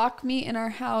tried to lock me in our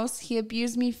house. He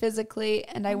abused me physically,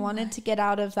 and I wanted to get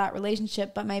out of that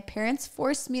relationship, but my parents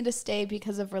forced me to stay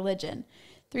because of religion.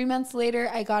 3 months later,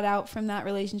 I got out from that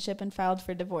relationship and filed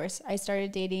for divorce. I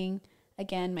started dating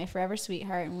again, my forever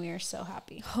sweetheart, and we are so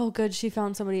happy. Oh, good. She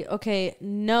found somebody. Okay,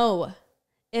 no.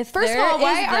 First of all,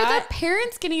 why are the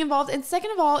parents getting involved? And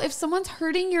second of all, if someone's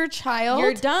hurting your child,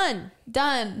 you're done.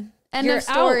 Done. End of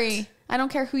story. Out. I don't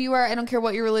care who you are. I don't care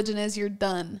what your religion is. You're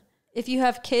done. If you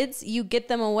have kids, you get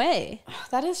them away.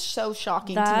 That is so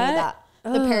shocking to me.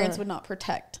 the parents would not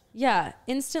protect. Yeah.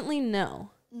 Instantly,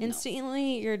 no.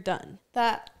 Instantly, you're done.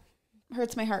 That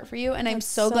hurts my heart for you. And I'm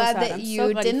so glad that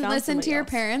you didn't listen to your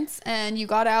parents and you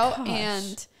got out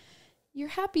and you're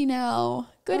happy now.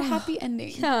 Good, happy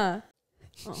ending. Yeah.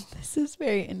 Oh. This is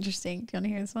very interesting. Do you want to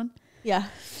hear this one? Yeah.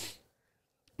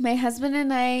 My husband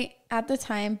and I, at the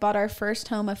time, bought our first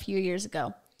home a few years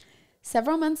ago.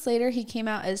 Several months later, he came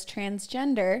out as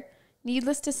transgender.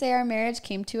 Needless to say, our marriage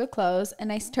came to a close,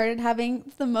 and I started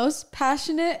having the most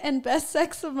passionate and best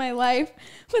sex of my life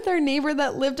with our neighbor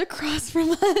that lived across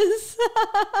from us.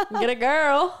 Get a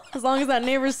girl, as long as that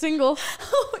neighbor's single.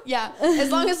 Yeah,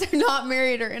 as long as they're not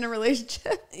married or in a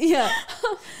relationship. Yeah.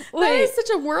 That is such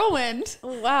a whirlwind.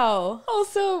 Wow.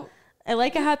 Also, I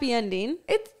like a happy ending.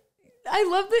 I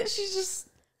love that she just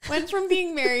went from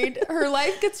being married, her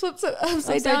life gets flipped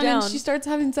upside down, and she starts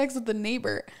having sex with the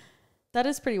neighbor. That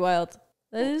is pretty wild.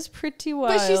 That is pretty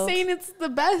wild. But she's saying it's the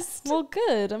best. Well,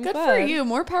 good. I'm glad. Good for you.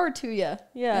 More power to you.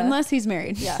 Yeah. Unless he's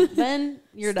married. Yeah. Then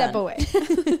you're Step done. away.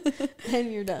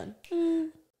 Then you're done. I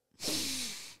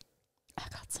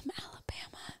got some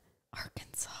Alabama,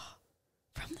 Arkansas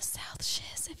from the South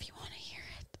Shiz if you want to hear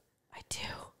it. I do.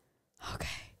 Okay.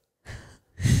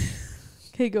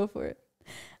 Okay, go for it.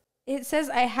 It says,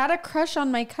 I had a crush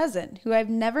on my cousin who I've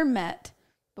never met,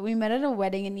 but we met at a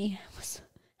wedding and he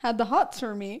had the hots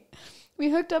for me. We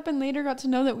hooked up and later got to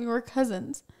know that we were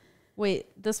cousins.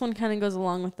 Wait, this one kind of goes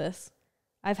along with this.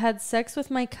 I've had sex with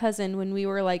my cousin when we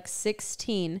were like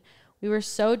 16. We were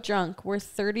so drunk. We're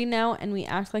 30 now and we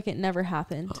act like it never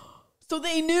happened. So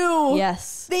they knew.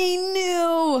 Yes. They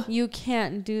knew. You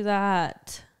can't do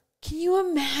that. Can you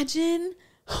imagine?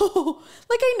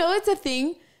 Like, I know it's a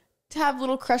thing to have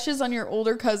little crushes on your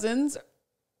older cousins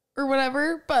or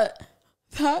whatever, but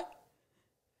that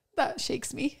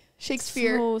shakes me. Shakes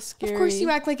fear. So scary. Of course you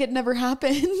act like it never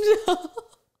happened.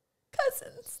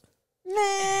 Cousins.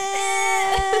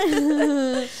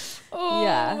 Oh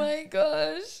yeah. My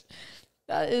gosh.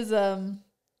 That is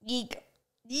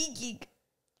geek.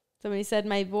 Somebody said,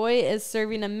 my boy is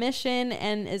serving a mission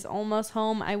and is almost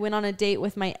home. I went on a date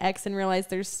with my ex and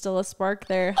realized there's still a spark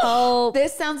there. Help.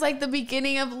 This sounds like the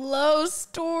beginning of Lo's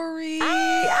story.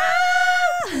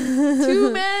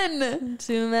 Two men.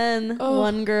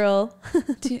 One girl.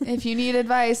 If you need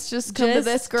advice, just come to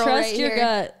this girl right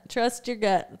here. Trust your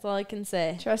gut. That's all I can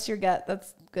say. Trust your gut.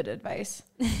 That's good advice.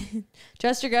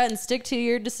 Trust your gut and stick to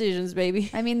your decisions, baby.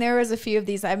 I mean, there was a few of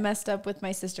these. I messed up with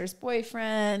my sister's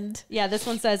boyfriend. Yeah, this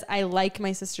one says, I like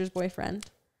my sister's boyfriend.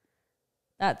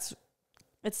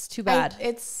 It's too bad.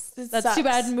 That's sucks. too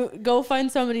bad. Go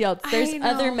find somebody else. There's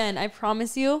other men. I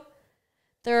promise you.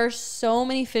 There are so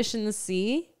many fish in the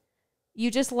sea. You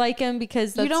just like him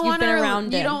because you've been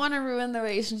around him. You don't want to ruin the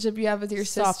relationship you have with your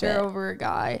sister over a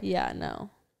guy. Yeah, no.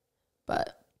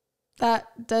 But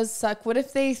that does suck. What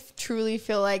if they truly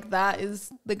feel like that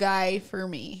is the guy for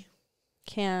me?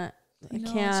 Can't.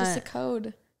 It's just a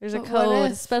code. There's a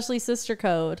code, especially sister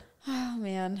code. Oh,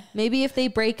 man. Maybe if they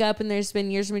break up and there's been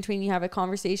years in between, you have a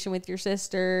conversation with your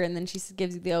sister and then she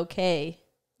gives you the okay.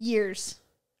 Years.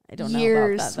 I don't know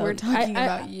about that, though. We're talking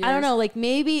about years. I don't know. Like,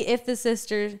 maybe if the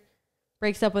sister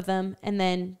breaks up with them and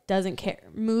then doesn't care,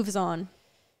 moves on,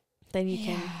 then you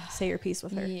can say your piece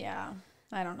with her. Yeah.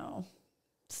 I don't know.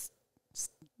 It's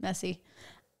messy.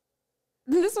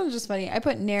 This one's just funny. I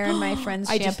put Nair in my friend's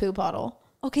shampoo bottle.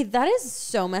 Okay, that is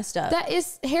so messed up.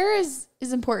 Hair is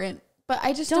important, but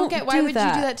I just don't get why would you do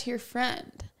that to your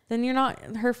friend? Then you're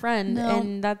not her friend,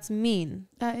 and that's mean.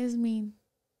 That is mean.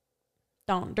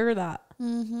 Don't do that.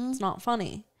 Mm-hmm. It's not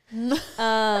funny.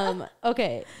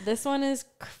 Okay, this one is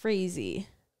crazy.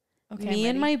 Okay, me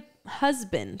and my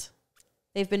husband,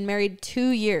 they've been married 2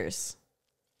 years,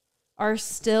 are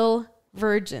still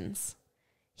virgins.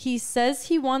 He says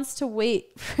he wants to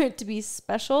wait for it to be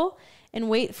special and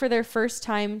wait for their first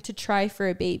time to try for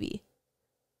a baby.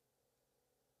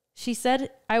 She said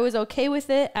I was okay with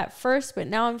it at first, but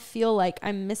now I feel like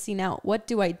I'm missing out. What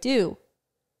do I do?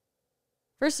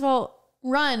 First of all,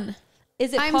 run.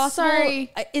 Is it I'm possible?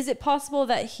 Sorry. Is it possible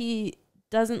that he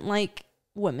doesn't like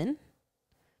women?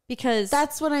 Because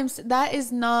that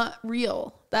is not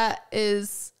real. That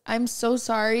is, I'm so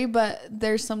sorry, but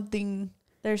there's something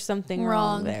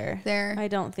wrong there. I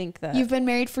don't think that. You've been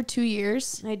married for 2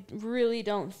 years. I really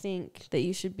don't think that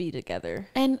you should be together.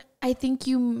 And I think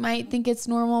you might think it's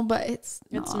normal, but it's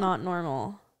not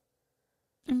normal.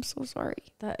 I'm so sorry.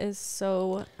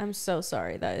 I'm so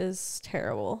sorry. That is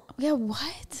terrible. Yeah,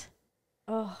 what?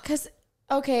 Oh. Because,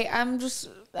 okay,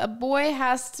 a boy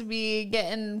has to be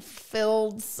getting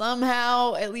filled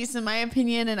somehow, at least in my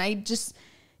opinion. And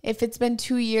if it's been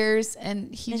 2 years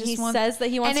and he says that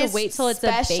he wants to wait till it's a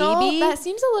baby, that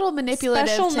seems a little manipulative.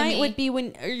 Special to night me. would be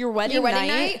when your wedding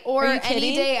night, or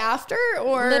any day after,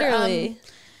 or literally.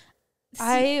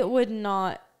 I would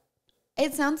not.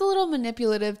 It sounds a little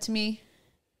manipulative to me.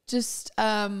 Just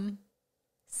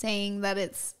saying that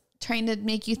it's trying to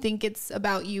make you think it's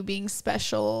about you being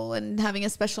special and having a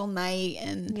special night,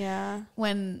 and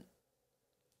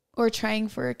or trying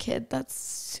for a kid. That's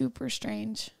super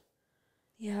strange.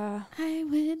 Yeah. I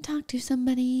would talk to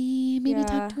somebody, maybe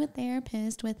talk to a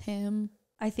therapist with him.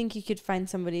 I think you could find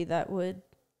somebody that would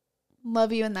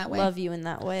love you in that way.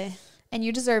 And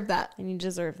you deserve that.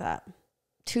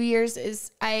 2 years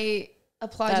is, I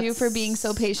applaud you for being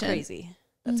so patient.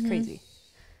 That's crazy.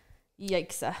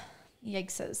 Yikes.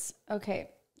 Yikes. Okay.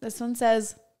 This one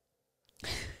says,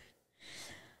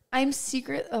 I'm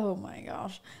secretly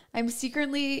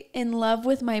in love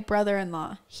with my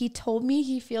brother-in-law. He told me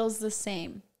he feels the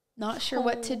same. Not sure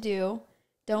what to do.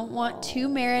 Don't want 2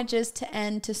 marriages to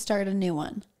end to start a new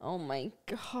one. Oh my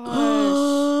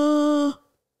gosh.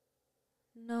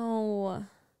 No.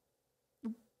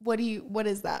 What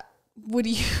is that? What do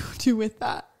you do with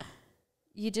that?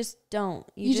 You just don't.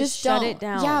 You just shut it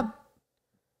down. Yeah.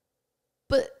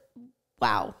 But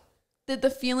wow. That the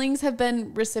feelings have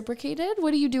been reciprocated?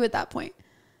 What do you do at that point?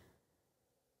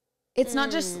 It's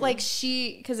not just like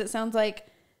because it sounds like,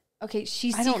 okay,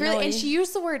 she's secretly, and she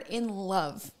used the word in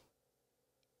love.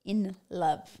 In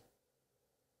love.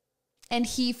 And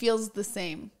he feels the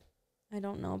same. I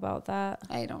don't know about that.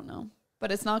 I don't know.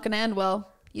 But it's not going to end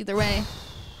well either way.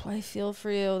 I feel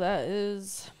for you. I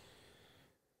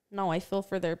feel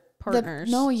for their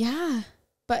partners.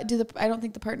 But I don't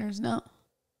think the partners know.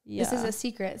 Yeah. This is a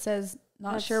secret. It says,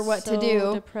 not sure what to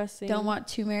do. Depressing. Don't want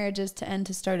 2 marriages to end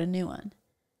to start a new one.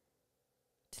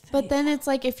 But then it's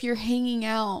like, if you're hanging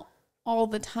out all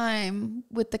the time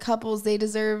with the couples, they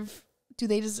deserve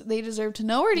to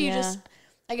know, or do you just,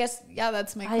 I guess,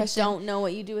 that's my question. I don't know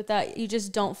what you do with that. You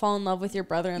just don't fall in love with your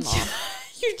brother-in-law.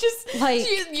 You just, like,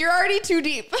 you're already too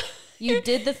deep. You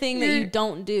did the thing that you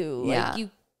don't do. Yeah. Like, you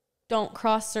don't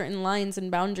cross certain lines and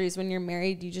boundaries when you're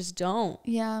married. You just don't.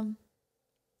 Yeah.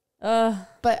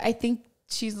 But I think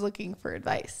she's looking for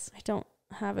advice. I don't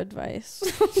have advice.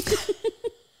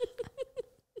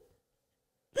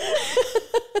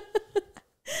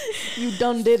 You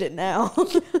done did it now.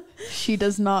 She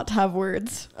does not have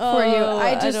words for you.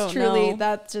 I just truly know.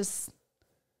 That just.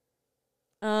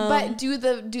 But do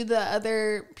the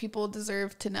other people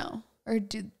deserve to know, or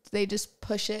do they just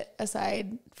push it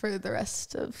aside for the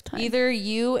rest of time? Either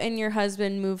you and your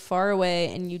husband move far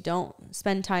away and you don't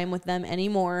spend time with them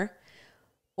anymore,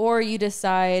 or you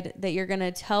decide that you're going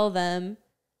to tell them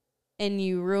and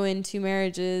you ruin 2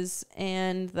 marriages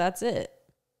and that's it.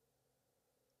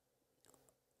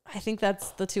 I think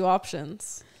that's the 2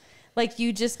 options. Like,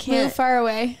 you just can't move far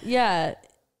away. Yeah.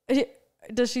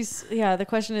 The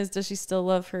question is, does she still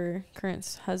love her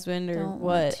current husband, or don't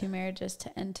what? Want 2 marriages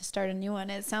to end to start a new one.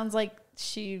 It sounds like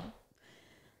she,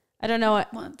 I don't know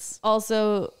what wants.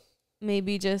 Also,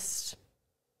 maybe just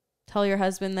tell your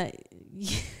husband that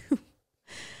you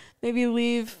maybe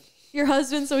leave your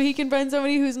husband so he can find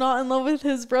somebody who's not in love with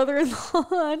his brother-in-law.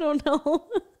 I don't know.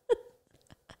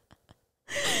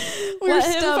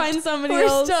 Let him find somebody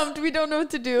else. We're stumped. We don't know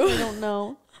what to do. I don't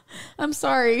know. I'm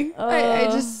sorry.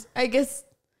 I guess.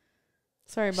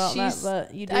 Sorry about that,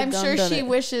 but you did. I'm sure she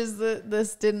wishes that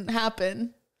this didn't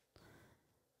happen.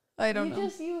 I don't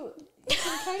know. You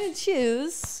can kind of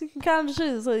choose. You can kind of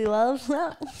choose what you love.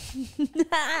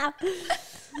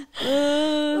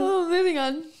 Moving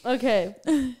on. Okay.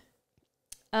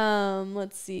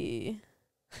 Let's see.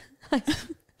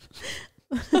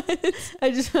 I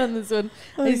just found this one.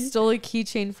 I stole a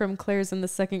keychain from Claire's in the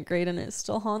 2nd grade and it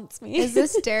still haunts me. Is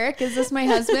this Derik? Is this my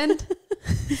husband?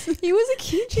 He was a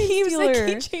keychain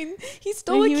stealer. He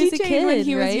stole a keychain when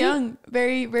he was young.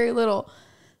 Very, very little.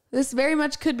 This very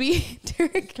much could be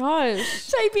Derik. Gosh.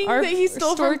 Typing that he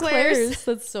stole from Claire's.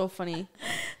 That's so funny.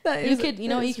 What you could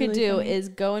really do is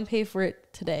go and pay for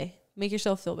it today. Make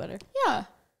yourself feel better. Yeah.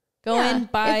 Go in,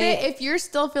 buy if you're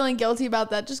still feeling guilty about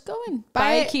that, just go in.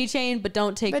 Buy a keychain, but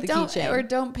don't take the keychain. Or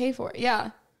don't pay for it. Yeah.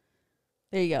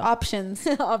 There you go. Options.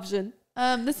 Option.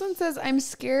 This one says, I'm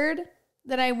scared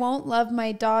that I won't love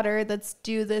my daughter that's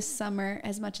due this summer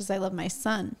as much as I love my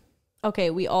son. Okay,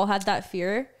 we all had that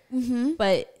fear. Mm-hmm.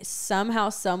 But somehow,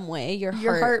 some way, your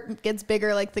heart gets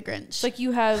bigger like the Grinch. It's like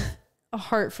you have a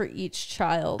heart for each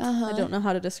child. I don't know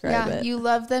how to describe it. You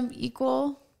love them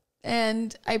equal.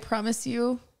 And I promise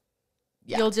you,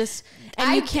 You'll just,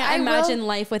 and you can't imagine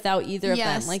life without either of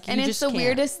them. Like, you and it's just the can't.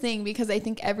 weirdest thing because I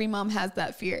think every mom has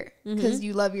that fear because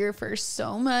you love your first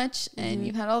so much and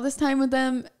you've had all this time with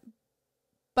them,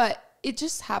 but it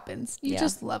just happens. You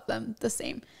just love them the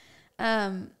same.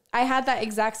 I had that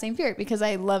exact same fear because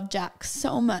I love Jack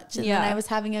so much. And then I was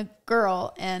having a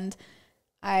girl and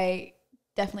I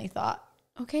definitely thought,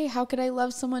 okay, how could I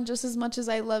love someone just as much as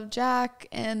I love Jack?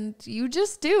 And you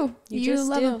just do. You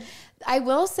love him. I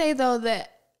will say, though,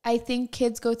 that I think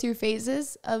kids go through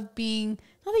phases of being,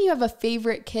 not that you have a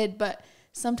favorite kid, but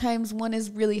sometimes one is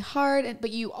really hard,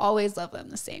 but you always love them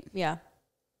the same. Yeah.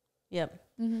 Yep.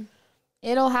 Mm-hmm.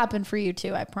 It'll happen for you,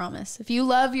 too, I promise. If you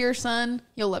love your son,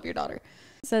 you'll love your daughter.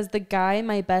 It says, the guy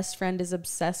my best friend is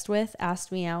obsessed with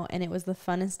asked me out, and it was the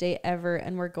funnest day ever,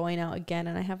 and we're going out again,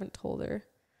 and I haven't told her.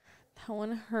 That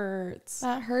one hurts.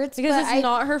 That hurts because it's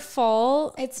not her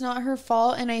fault. It's not her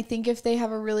fault, and I think if they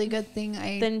have a really good thing,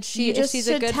 then if she's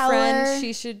a good friend,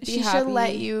 she should be happy. She should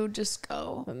let you just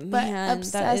go. But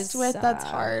obsessed with, that's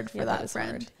hard for that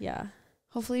friend. Hard. Yeah.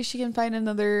 Hopefully she can find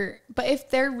another. But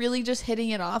if they're really just hitting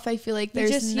it off, I feel like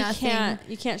there's nothing.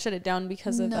 You can't shut it down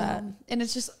because of that. And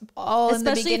it's just all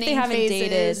especially in the beginning if they haven't phases.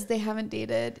 dated. They haven't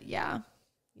dated. Yeah.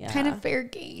 Kind of fair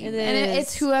game. And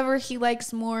it's whoever he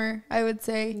likes more, I would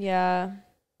say. Yeah.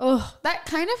 Oh, that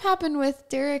kind of happened with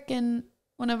Derik and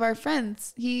one of our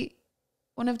friends.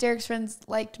 One of Derik's friends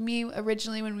liked me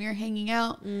originally when we were hanging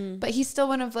out, but he's still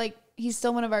one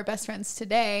of our best friends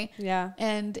today. Yeah.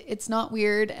 And it's not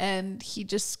weird. And he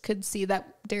just could see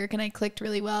that Derik and I clicked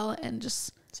really well and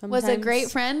just was a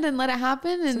great friend and let it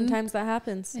happen. And sometimes that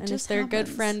happens. And if they're a good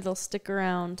friend, they'll stick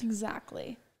around.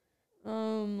 Exactly.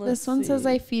 This one says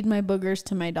I feed my boogers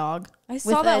to my dog. I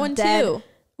saw that one too.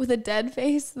 With a dead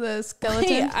face, the skeleton.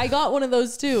 Hey, I got one of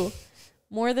those too.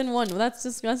 More than one. Well, that's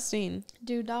disgusting.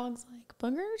 Do dogs like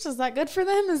boogers? Is that good for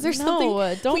them? Is there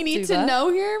something we need to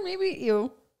know here? Maybe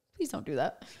you. Please don't do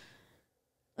that.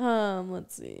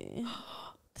 Let's see.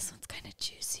 This one's kind of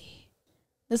juicy.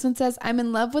 This one says, I'm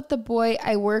in love with the boy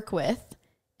I work with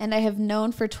and I have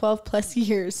known for 12 plus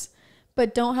years,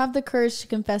 but don't have the courage to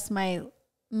confess my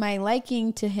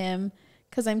liking to him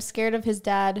because I'm scared of his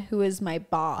dad, who is my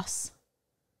boss.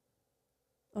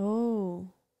 Oh,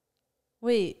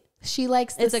 wait. She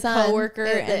likes the son. It's a coworker,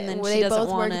 and then she doesn't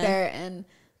both work there, and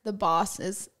the boss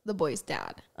is the boy's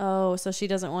dad. Oh, so she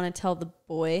doesn't want to tell the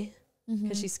boy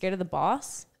because she's scared of the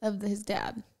boss of his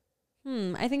dad.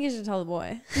 I think you should tell the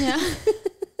boy. Yeah.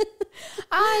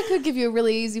 I could give you a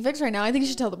really easy fix right now. I think you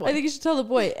should tell the boy. I think you should tell the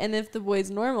boy, and if the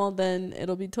boy's normal, then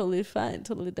it'll be totally fine,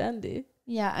 totally dandy.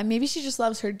 Yeah, and maybe she just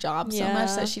loves her job so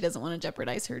much that she doesn't want to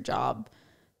jeopardize her job.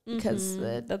 Because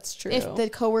that's true. If the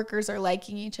coworkers are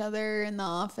liking each other in the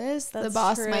office, the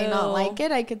boss might not like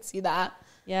it. I could see that.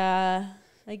 Yeah,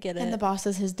 I get it. And the boss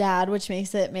is his dad, which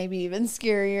makes it maybe even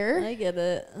scarier. I get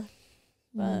it.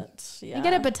 But yeah. I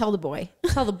get it, but tell the boy.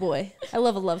 Tell the boy. I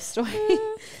love a love story.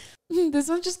 This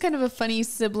one's just kind of a funny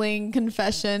sibling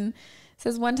confession. It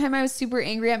says, one time I was super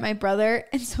angry at my brother,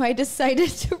 and so I decided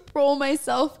to roll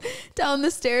myself down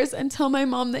the stairs and tell my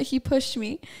mom that he pushed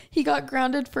me. He got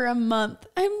grounded for a month.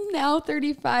 I'm now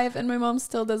 35, and my mom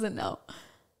still doesn't know.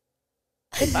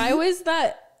 If I was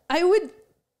that, I would...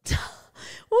 Wait,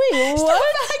 what?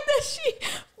 The fact that she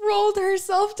rolled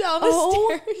herself down the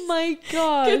stairs. Oh my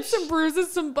gosh. Get some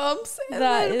bruises, some bumps, and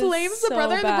then blames the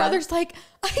brother, and the brother's like,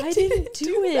 I didn't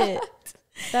do it.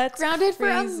 That's grounded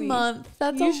crazy. For a month.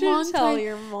 That's you a long tell time.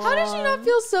 Your mom. How did you not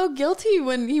feel so guilty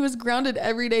when he was grounded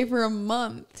every day for a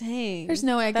month? Dang. There's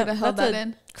no way I could have held that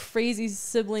in. Crazy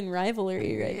sibling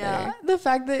rivalry right there. The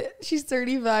fact that she's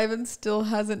 35 and still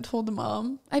hasn't told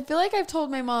mom. I feel like I've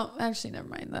told my mom. Actually, never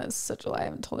mind. That is such a lie. I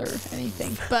haven't told her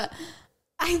anything. But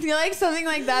I feel like something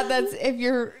like that, that's if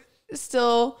you're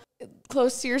still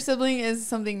close to your sibling, is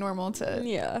something normal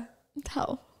to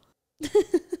tell.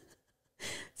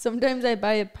 Sometimes I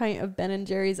buy a pint of Ben &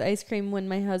 Jerry's ice cream when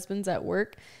my husband's at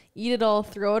work, eat it all,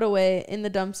 throw it away in the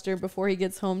dumpster before he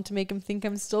gets home to make him think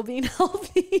I'm still being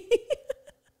healthy.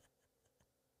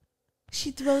 He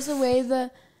throws away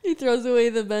the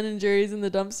Ben & Jerry's in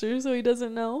the dumpster so he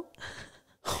doesn't know.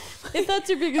 If that's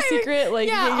your biggest secret, like,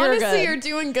 you're honestly, good. You're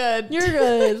doing good. You're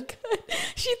good.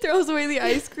 She throws away the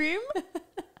ice cream.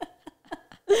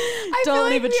 I don't feel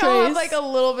like leave a we trace. all have like a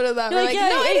little bit of that. You're We're like, no,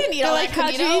 I didn't eat all like, that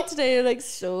how'd cookie you dough eat today? You're like,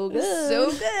 so good. So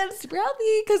good. Super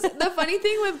healthy. Because the funny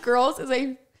thing with girls is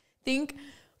I think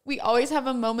we always have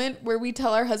a moment where we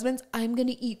tell our husbands, I'm going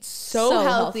to eat so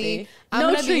healthy. I'm no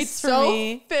gonna treats be for so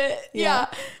me. Fit. Yeah.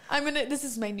 This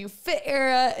is my new fit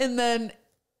era. And then,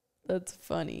 that's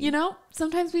funny. you know,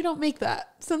 sometimes we don't make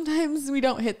that. Sometimes we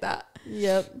don't hit that.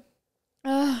 Yep.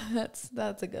 That's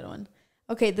a good one.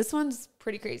 Okay, this one's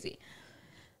pretty crazy.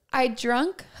 I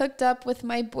drunk hooked up with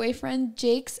my boyfriend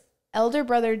Jake's elder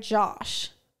brother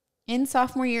Josh in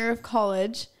sophomore year of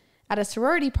college at a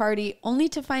sorority party, only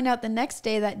to find out the next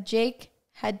day that Jake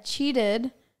had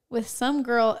cheated with some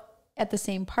girl at the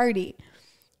same party.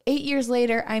 8 years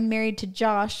later, I'm married to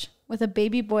Josh with a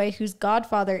baby boy whose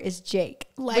godfather is Jake.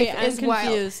 Life is wild.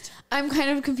 confused. I'm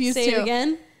kind of confused Say too. it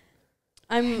again.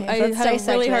 I had a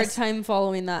really hard time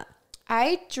following that.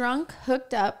 I drunk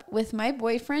hooked up with my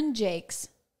boyfriend Jake's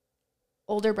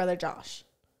older brother Josh.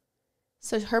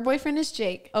 So her boyfriend is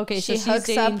Jake. Okay, so she's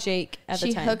dating Jake at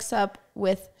the time. She hooks up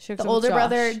with the older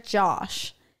brother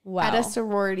Josh at a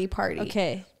sorority party.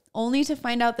 Okay. Only to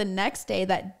find out the next day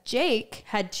that Jake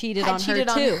had cheated on her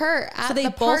too. So they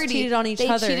both cheated on each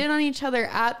other. They cheated on each other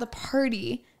at the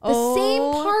party. The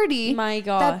same party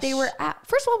that they were at.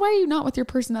 First of all, why are you not with your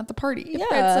person at the party? If it's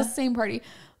the same party.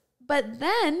 But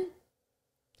then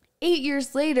 8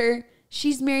 years later,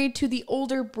 she's married to the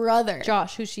older brother,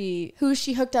 Josh, who she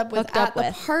hooked up with at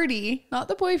the party, not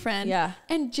the boyfriend. Yeah.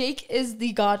 And Jake is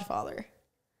the godfather.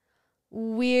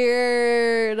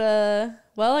 Weird.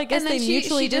 Well, I guess they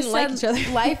mutually didn't like each other.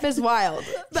 Life is wild.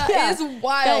 That is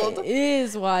wild. That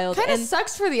is wild. Kind of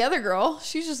sucks for the other girl.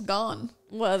 She's just gone.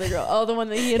 What other girl? Oh, the one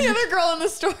that he had. The other girl in the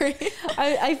story.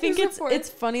 I think it's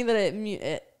funny that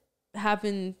it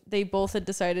happened. They both had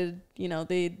decided,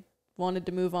 they wanted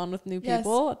to move on with new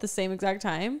people at the same exact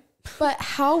time. But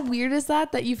how weird is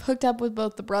that you've hooked up with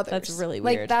both the brothers? That's really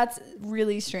weird. That's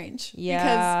really strange.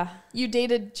 Yeah. Because you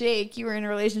dated Jake, you were in a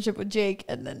relationship with Jake,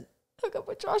 and then hook up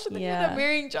with Josh, and then you end up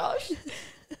marrying Josh.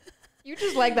 You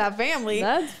just like that family.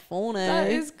 That's funny. That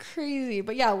is crazy.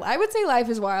 But yeah, I would say life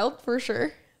is wild for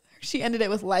sure. She ended it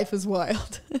with life is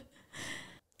wild.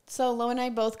 So Lo and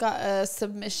I both got a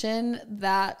submission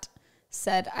that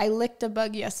said, I licked a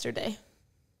bug yesterday.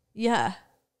 Yeah.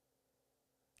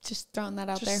 Just throwing that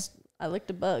out there. I licked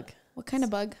a bug. What kind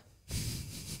of bug?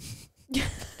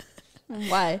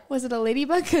 Why? Was it a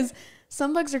ladybug? Because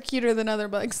some bugs are cuter than other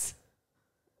bugs.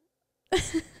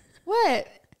 What?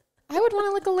 I would want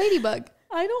to lick a ladybug.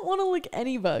 I don't want to lick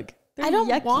any bug. They're I don't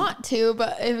yucky. want to,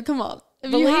 but come on.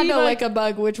 If you had to lick a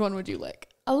bug, which one would you lick?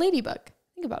 A ladybug.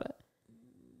 Think about it.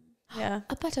 Yeah.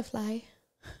 A butterfly.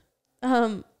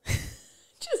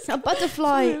 Just a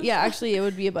butterfly. Yeah, actually, it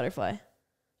would be a butterfly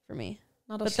for me.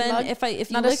 Not a but slug? then if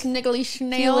you not lick, a sniggly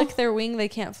snail. If you lick their wing, they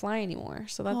can't fly anymore.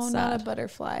 So that's sad. Not a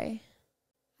butterfly.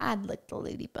 I'd lick the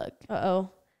ladybug.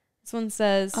 This one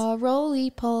says,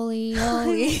 roly-poly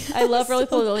oly. I love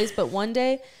roly-poly olies, but one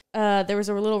day there was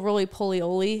a little roly-poly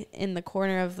oly in the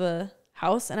corner of the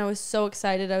house, and I was so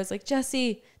excited. I was like,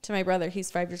 Jesse, to my brother,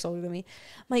 he's 5 years older than me.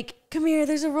 I'm like, come here,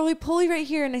 there's a roly-poly right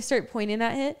here. And I start pointing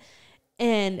at it,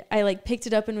 and I picked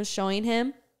it up and was showing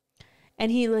him,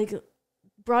 and he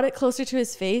brought it closer to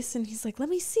his face, and he's like, let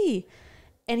me see.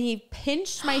 And he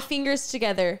pinched my fingers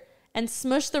together and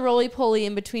smushed the roly-poly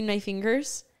in between my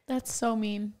fingers. That's so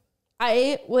mean.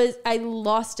 I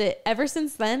lost it. Ever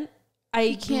since then,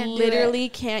 I literally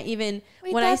can't even.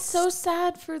 Wait, that's so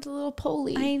sad for the little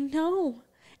poly. I know.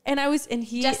 And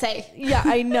Jesse. Yeah,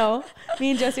 I know. Me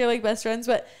and Jesse are best friends,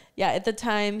 but yeah, at the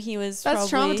time he was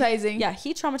traumatizing. Yeah,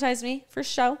 he traumatized me for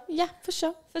sure. Yeah, for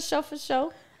sure. For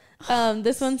sure.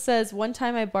 This one says, one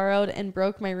time I borrowed and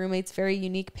broke my roommate's very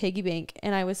unique piggy bank,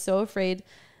 and I was so afraid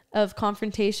of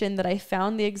confrontation that I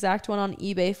found the exact one on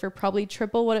eBay for probably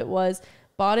triple what it was,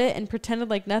 bought it, and pretended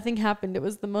like nothing happened. It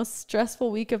was the most stressful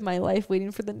week of my life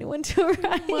waiting for the new one to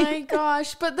arrive. Oh my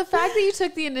gosh. But the fact that you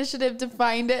took the initiative to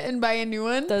find it and buy a new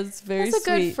one. That's very sweet. That's a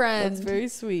good friend. That's very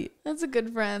sweet. That's a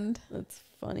good friend. That's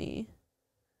funny.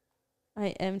 I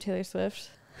am Taylor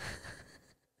Swift.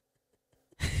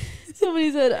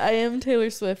 Somebody said, I am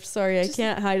Taylor Swift. Sorry, I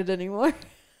can't hide it anymore.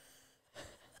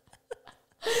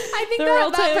 I think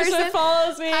that person Swift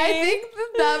follows me. I think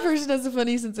that person has a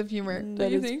funny sense of humor.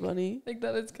 That is funny.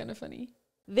 That is kind of funny.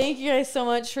 Thank you guys so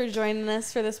much for joining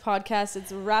us for this podcast.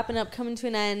 It's wrapping up, coming to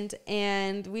an end,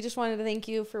 and we just wanted to thank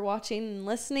you for watching and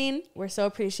listening. We're so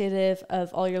appreciative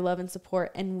of all your love and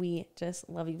support, and we just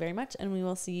love you very much, and we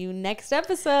will see you next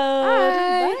episode.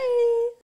 Bye. Bye.